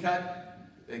bikini cut,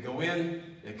 they go in,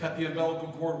 they cut the umbilical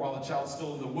cord while the child's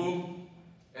still in the womb,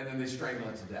 and then they strangle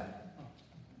it to death.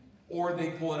 Or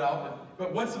they pull it out,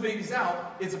 but once the baby's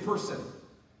out, it's a person.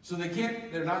 So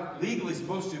they're not legally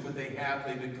supposed to, but they've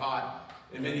been caught.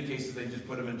 In many cases, they just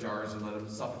put them in jars and let them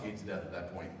suffocate to death at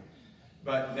that point.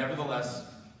 But nevertheless,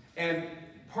 and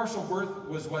partial birth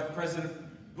was what President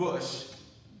Bush,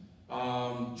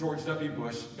 George W.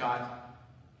 Bush, got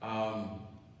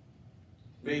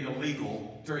made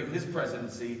illegal during his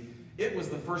presidency. It was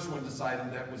the first one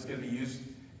decided that was going to be used,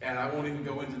 and I won't even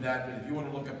go into that, but if you want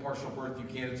to look at partial birth, you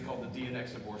can. It's called the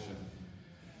DNX abortion.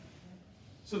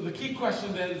 So the key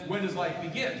question then is, when does life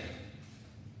begin?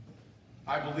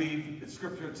 I believe that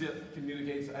Scripture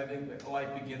communicates, I think, that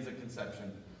life begins at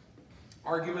conception.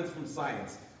 Arguments from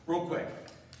science. Real quick.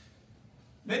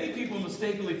 Many people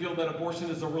mistakenly feel that abortion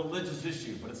is a religious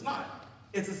issue, but it's not.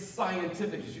 It's a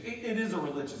scientific issue. It is a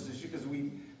religious issue because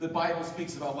the Bible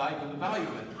speaks about life and the value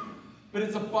of it. But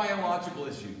it's a biological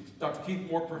issue. Dr. Keith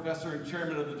Moore, professor and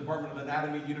chairman of the Department of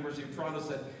Anatomy, University of Toronto,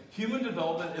 said, human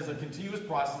development is a continuous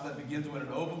process that begins when an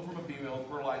ovum from a female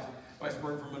is fertilized by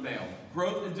sperm from a male.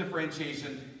 Growth and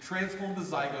differentiation transform the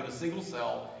zygote, a single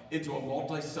cell, into a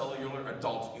multicellular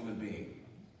adult human being.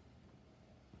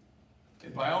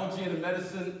 In biology and in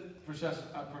medicine,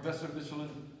 Professor Michelin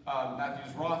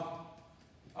Matthews Roth,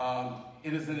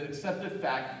 it is an accepted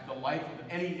fact that the life of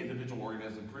any individual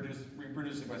organism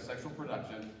reproducing by sexual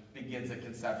production begins at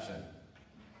conception.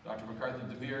 Dr. MacArthur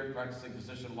DeVere, practicing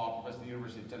physician law professor at the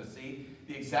University of Tennessee,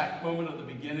 the exact moment of the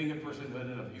beginning of personhood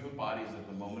and of human body is at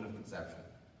the moment of conception.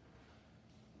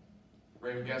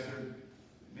 Raymond Gesser,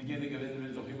 beginning of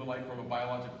individual human life from a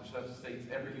biological perspective, states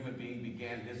every human being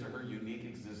began his or her unique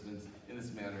existence in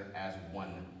this manner as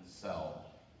one cell.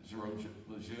 Jerome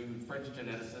Lejeune, French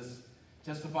geneticist,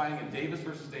 testifying in Davis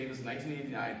versus Davis in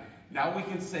 1989, now we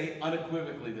can say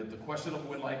unequivocally that the question of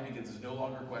when life begins is no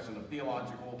longer a question of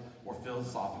theological or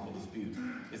philosophical dispute.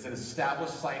 It's an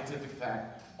established scientific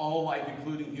fact. All life,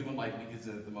 including human life, begins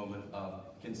at the moment of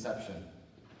conception.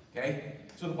 Okay?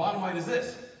 So the bottom line is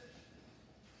this.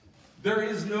 There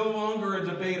is no longer a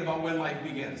debate about when life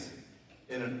begins.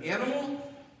 In an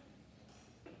animal,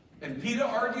 and PETA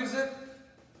argues it,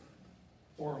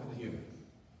 or with the human.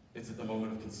 It's at the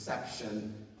moment of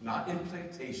conception, not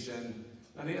implantation,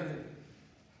 not any other.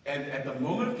 And at the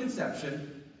moment of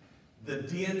conception, the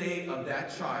DNA of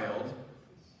that child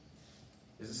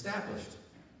is established.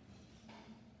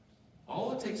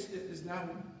 All it takes is now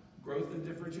growth and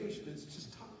differentiation. It's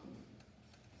just time.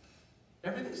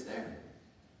 Everything's there.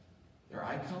 Their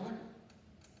eye color,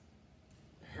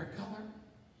 their hair color,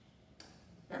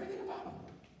 everything about them.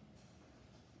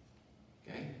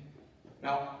 Okay?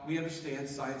 Now, we understand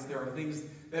science. There are things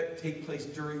that take place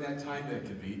during that time that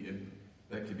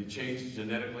could be changed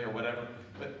genetically or whatever.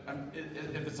 But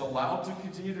if it's allowed to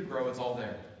continue to grow, it's all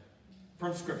there.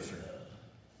 From Scripture.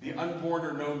 The unborn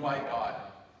are known by God.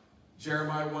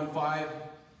 Jeremiah 1:5,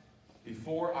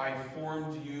 before I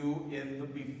formed you in the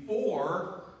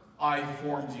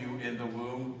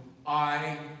womb,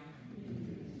 I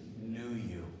knew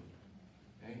you.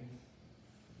 Okay?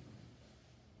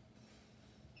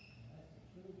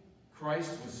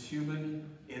 Christ was human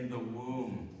in the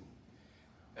womb.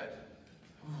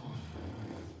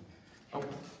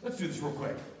 Let's do this real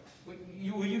quick.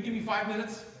 Will you give me 5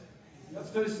 minutes? Let's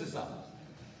finish this up.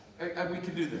 We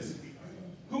can do this.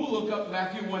 Who will look up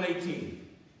Matthew 1:18?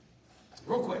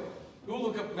 Real quick. Who will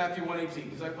look up Matthew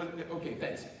 1:18? Okay,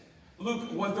 thanks.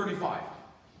 Luke 1:35.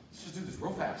 Let's just do this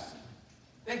real fast.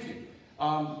 Thank you.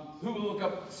 Who will look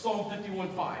up Psalm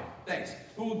 51:5? Thanks.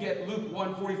 Who will get Luke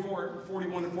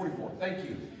 1:41 and 44? Thank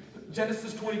you.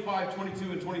 Genesis 25,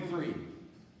 22, and 23.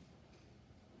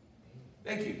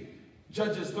 Thank you.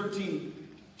 Judges 13,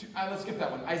 let's skip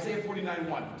that one. Isaiah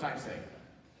 49:1 for time's sake.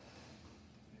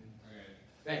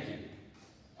 Thank you.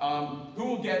 Who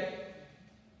will get,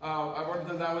 I've already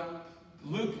done that one.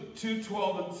 Luke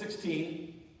 2:12 and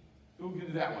 16. Who will do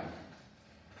that one?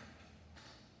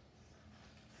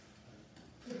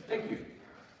 Thank you.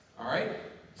 All right.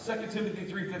 2 Timothy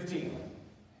 3:15.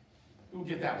 Who will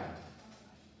get that one?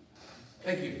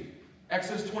 Thank you.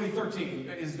 Exodus 20:13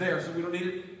 is there, so we don't need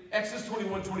it. Exodus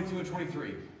 21, 22, and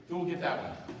 23. Who will get that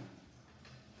one?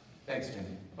 Thanks,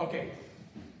 Jim. Okay.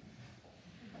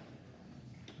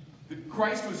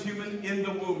 Christ was human in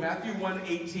the womb. Matthew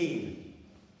 1:18.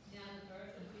 Now the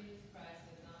birth of Jesus Christ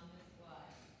was on this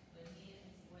wise.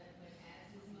 When as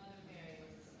his mother Mary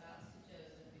was espoused to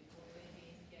Joseph, before they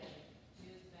came together, she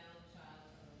was found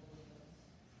child of the Holy Ghost.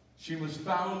 She was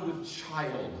found with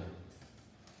child.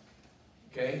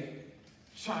 Okay?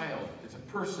 Child. It's a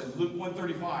person. Luke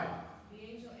 1:35. The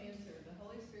angel answered, the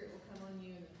Holy Spirit will come on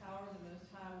you, and the power of the Most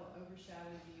High will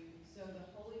overshadow you. So the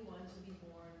Holy One to be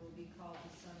born will be called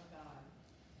the Son of God.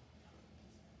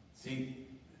 See,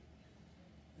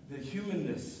 the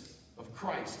humanness of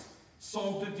Christ.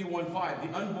 Psalm 51:5.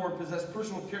 The unborn possess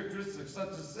personal characteristics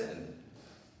such as sin.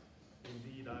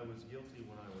 Indeed, I was guilty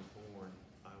when I was born.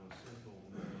 I was sinful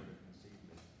when my mother conceived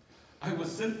me. I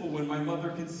was sinful when my mother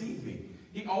conceived me.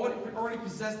 He already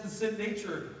possessed the sin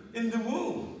nature in the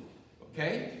womb.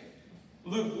 Okay?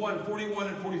 Luke 1:41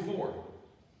 and 44.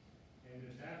 And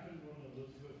it happened when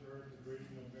Elizabeth heard the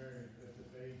greeting of Mary that the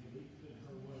babe leaped in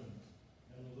her womb.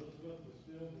 And Elizabeth was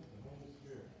filled with the Holy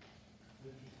Spirit.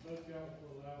 Then she spoke out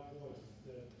with a loud voice and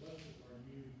said, Blessed are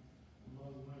you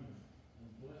among women, and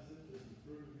blessed is the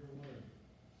fruit of your womb.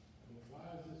 But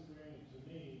why is this granted to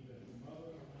me that the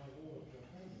mother of my Lord shall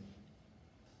hold me?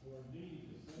 For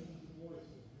indeed, as soon as the voice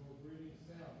of your greeting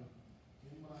sounded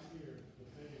in my ear, the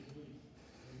babe leaped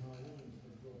in my womb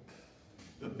for joy.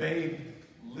 The babe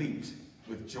leaped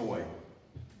with joy.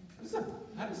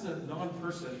 How does a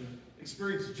non-person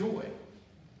experience joy?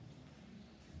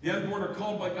 The unborn are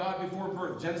called by God before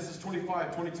birth. Genesis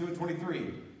 25, 22, and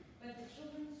 23. But the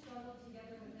children struggled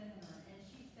together within her, and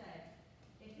she said,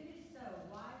 If it is so,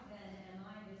 why then am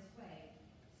I this way?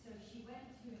 So she went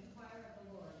to inquire of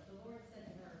the Lord. The Lord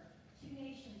said to her, 2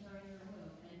 nations are in your womb,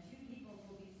 and 2 peoples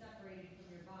will be separated from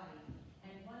your body,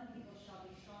 and one people shall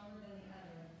be stronger than the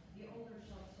other. The older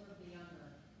shall serve the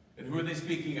younger. And who are they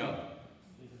speaking of?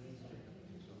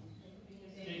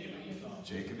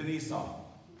 Jacob and Esau.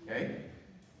 Okay?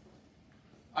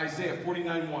 Isaiah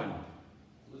 49:1.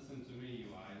 Listen to me,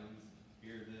 you islands.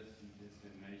 Hear this, you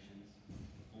distant nations.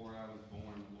 Before I was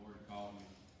born, the Lord called me.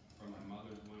 From my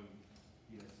mother's womb,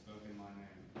 he has spoken my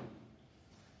name.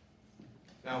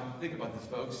 Now, think about this,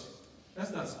 folks.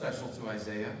 That's not special to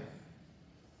Isaiah.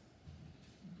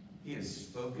 He has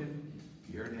spoken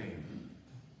your name,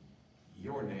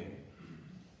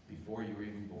 before you were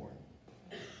even born.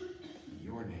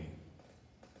 Your name.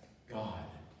 God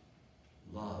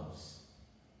loves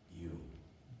you.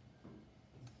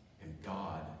 And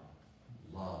God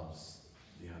loves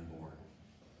the unborn.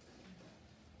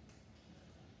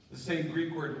 The same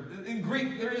Greek word. In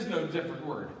Greek, there is no different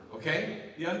word,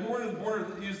 okay? The unborn and the born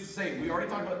are used the same. We already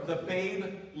talked about the babe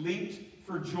leaped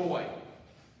for joy.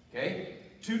 Okay?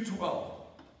 2:12.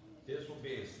 This will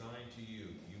be a sign to you.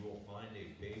 You will find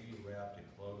a baby wrapped in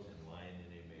clothes and lying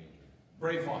in a manger.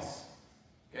 Brephos.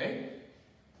 Okay?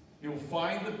 You'll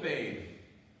find the babe.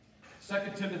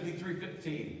 2 Timothy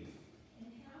 3:15.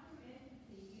 And how from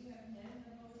infancy you have known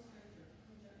the Holy Scriptures,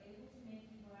 which are able to make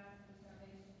you wise for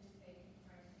salvation through faith in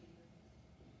Christ Jesus.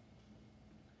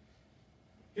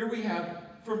 Here we have,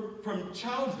 from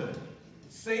childhood,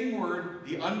 same word,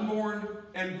 the unborn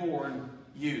and born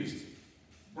used.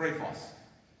 Brephos.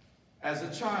 As a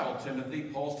child, Timothy,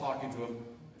 Paul's talking to him.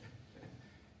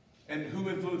 And who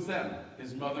influenced them?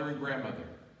 His mother and grandmother.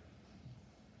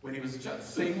 When he was a child,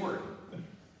 same word.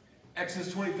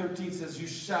 Exodus 20:13 says, you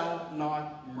shall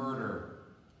not murder.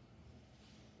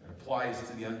 It applies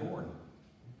to the unborn.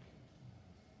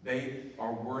 They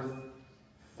are worth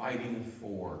fighting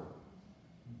for,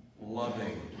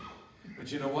 loving.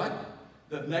 But you know what?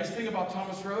 The nice thing about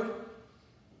Thomas Road,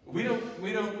 we don't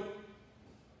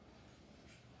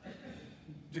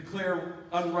declare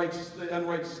the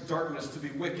unrighteous darkness to be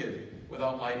wicked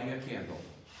without lighting a candle.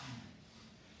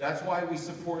 That's why we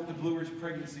support the Blue Ridge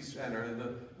Pregnancy Center and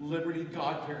the Liberty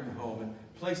Godparent Home and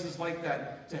places like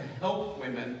that to help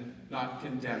women, not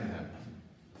condemn them.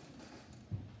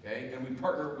 Okay? And we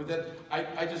partner with it.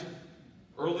 I just,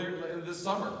 earlier this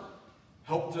summer,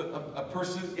 helped a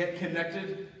person get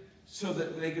connected so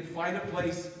that they could find a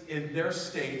place in their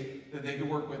state that they could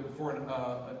work with for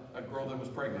a girl that was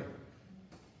pregnant.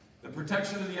 The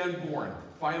protection of the unborn.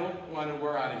 Final one, and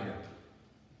we're out of here.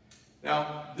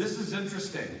 Now, this is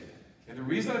interesting. And the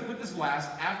reason I put this last,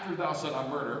 after thou shalt not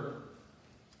murder,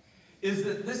 is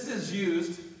that this is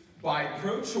used by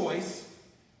pro-choice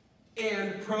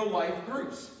and pro-life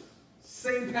groups.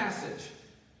 Same passage.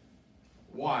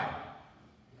 Why?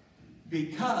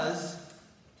 Because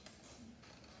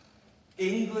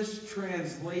English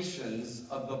translations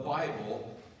of the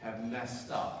Bible have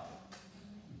messed up.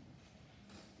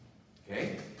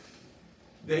 Okay?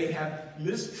 They have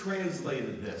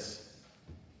mistranslated this.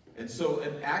 And so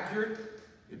an accurate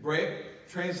Hebraic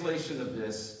translation of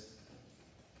this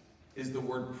is the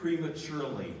word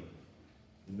prematurely,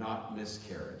 not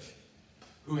miscarriage.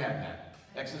 Who had that?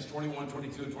 Exodus 21,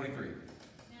 22, and 23.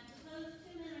 Now suppose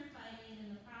two men are fighting, and in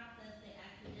the process they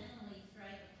accidentally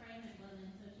strike a pregnant woman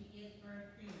so she gives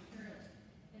birth prematurely.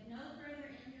 If no further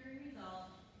injury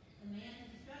results, the man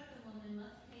who struck the woman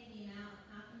must pay the amount of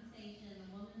compensation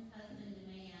the woman's husband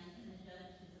demands and the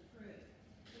judge has approved.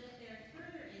 But if there is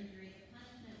further injury, the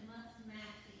punishment must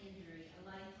match the injury, a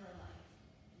life for a life.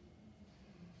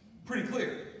 Pretty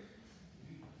clear.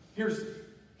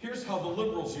 Here's how the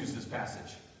liberals use this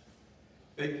passage.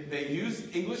 They use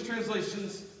English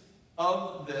translations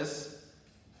of this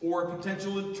or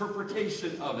potential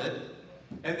interpretation of it,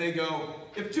 and they go,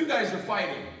 if two guys are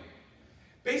fighting,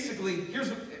 basically,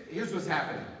 here's what's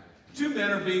happening. Two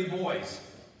men are being boys,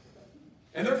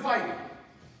 and they're fighting.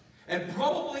 And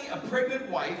probably a pregnant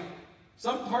wife,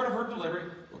 some part of her delivery,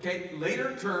 okay,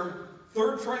 later term,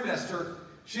 third trimester,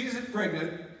 she's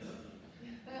pregnant.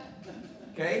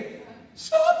 Okay?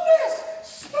 Stop this!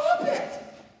 Stop it!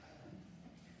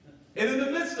 And in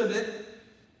the midst of it,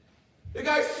 the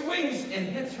guy swings and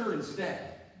hits her instead.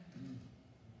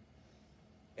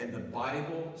 And the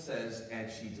Bible says, and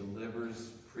she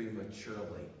delivers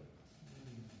prematurely.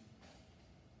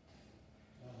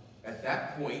 At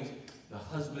that point, the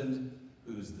husband,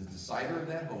 who's the decider of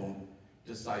that home,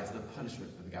 decides the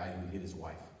punishment for the guy who hit his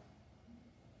wife.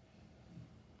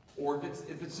 Or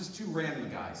if it's just two random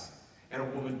guys, and a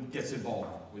woman gets involved,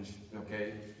 which,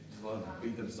 okay, just let them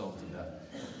beat themselves to death.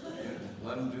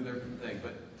 Let them do their thing.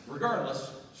 But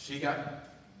regardless, she had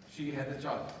the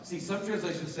job. See, some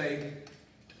translations say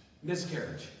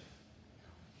miscarriage.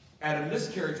 At a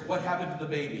miscarriage, what happened to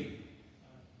the baby?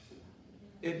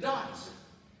 It dies.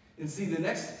 And see, the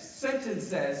next sentence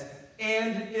says,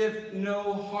 and if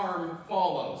no harm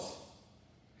follows.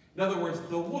 In other words,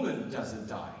 the woman doesn't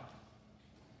die.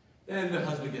 Then the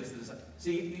husband gets to decide.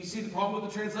 See, you see the problem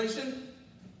with the translation?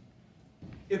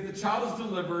 If the child is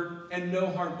delivered and no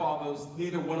harm follows,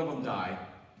 neither one of them die,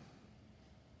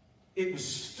 it was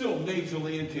still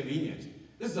majorly inconvenient.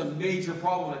 This is a major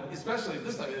problem, especially at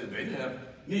this time. They didn't have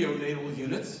neonatal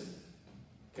units.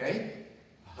 Okay?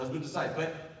 The husband decides.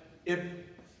 But if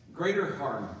greater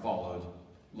harm followed,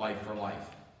 life for life.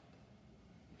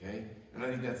 Okay? And I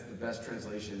think that's the best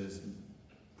translation is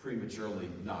prematurely,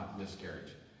 not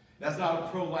miscarriage. That's not a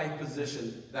pro-life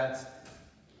position. That's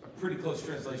a pretty close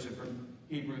translation from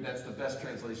Hebrew. That's the best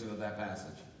translation of that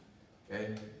passage.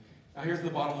 Okay? Now here's the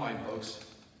bottom line, folks.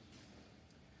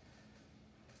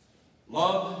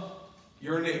 Love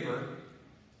your neighbor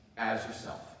as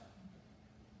yourself.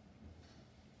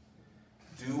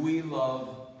 Do we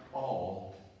love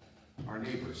all our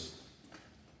neighbors?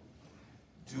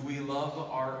 Do we love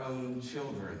our own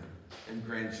children and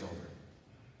grandchildren?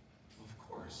 Of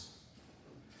course.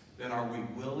 Then are we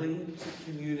willing to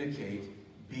communicate,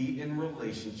 be in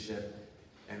relationship,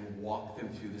 and walk them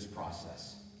through this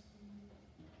process?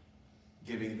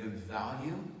 Giving them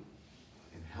value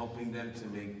and helping them to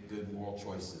make good moral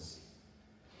choices.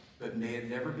 But may it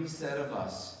never be said of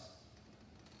us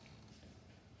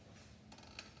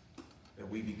that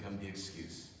we become the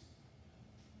excuse.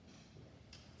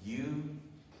 You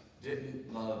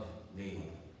didn't love me.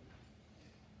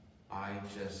 I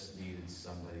just needed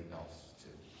somebody else to.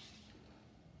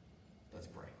 Let's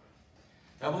pray.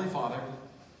 Heavenly Father,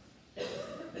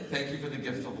 thank you for the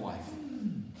gift of life.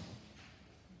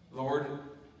 Lord,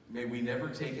 may we never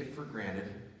take it for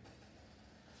granted,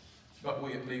 but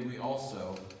may we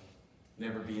also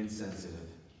never be insensitive.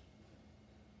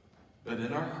 But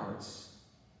in our hearts,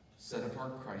 set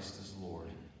apart Christ as Lord.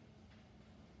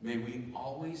 May we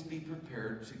always be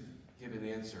prepared to give an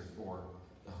answer for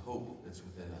the hope that's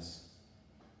within us.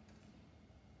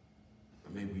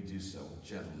 But may we do so with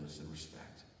gentleness and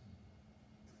respect.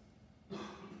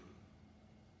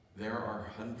 There are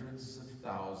hundreds of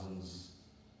thousands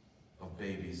of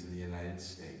babies in the United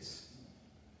States,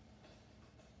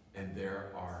 and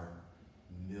there are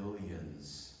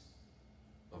millions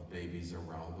of babies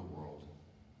around the world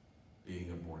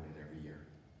being aborted every year.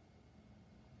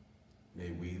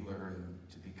 May we learn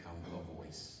to become a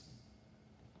voice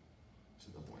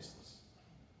to the voiceless.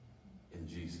 In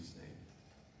Jesus'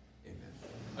 name, amen.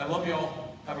 I love you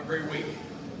all. Have a great week.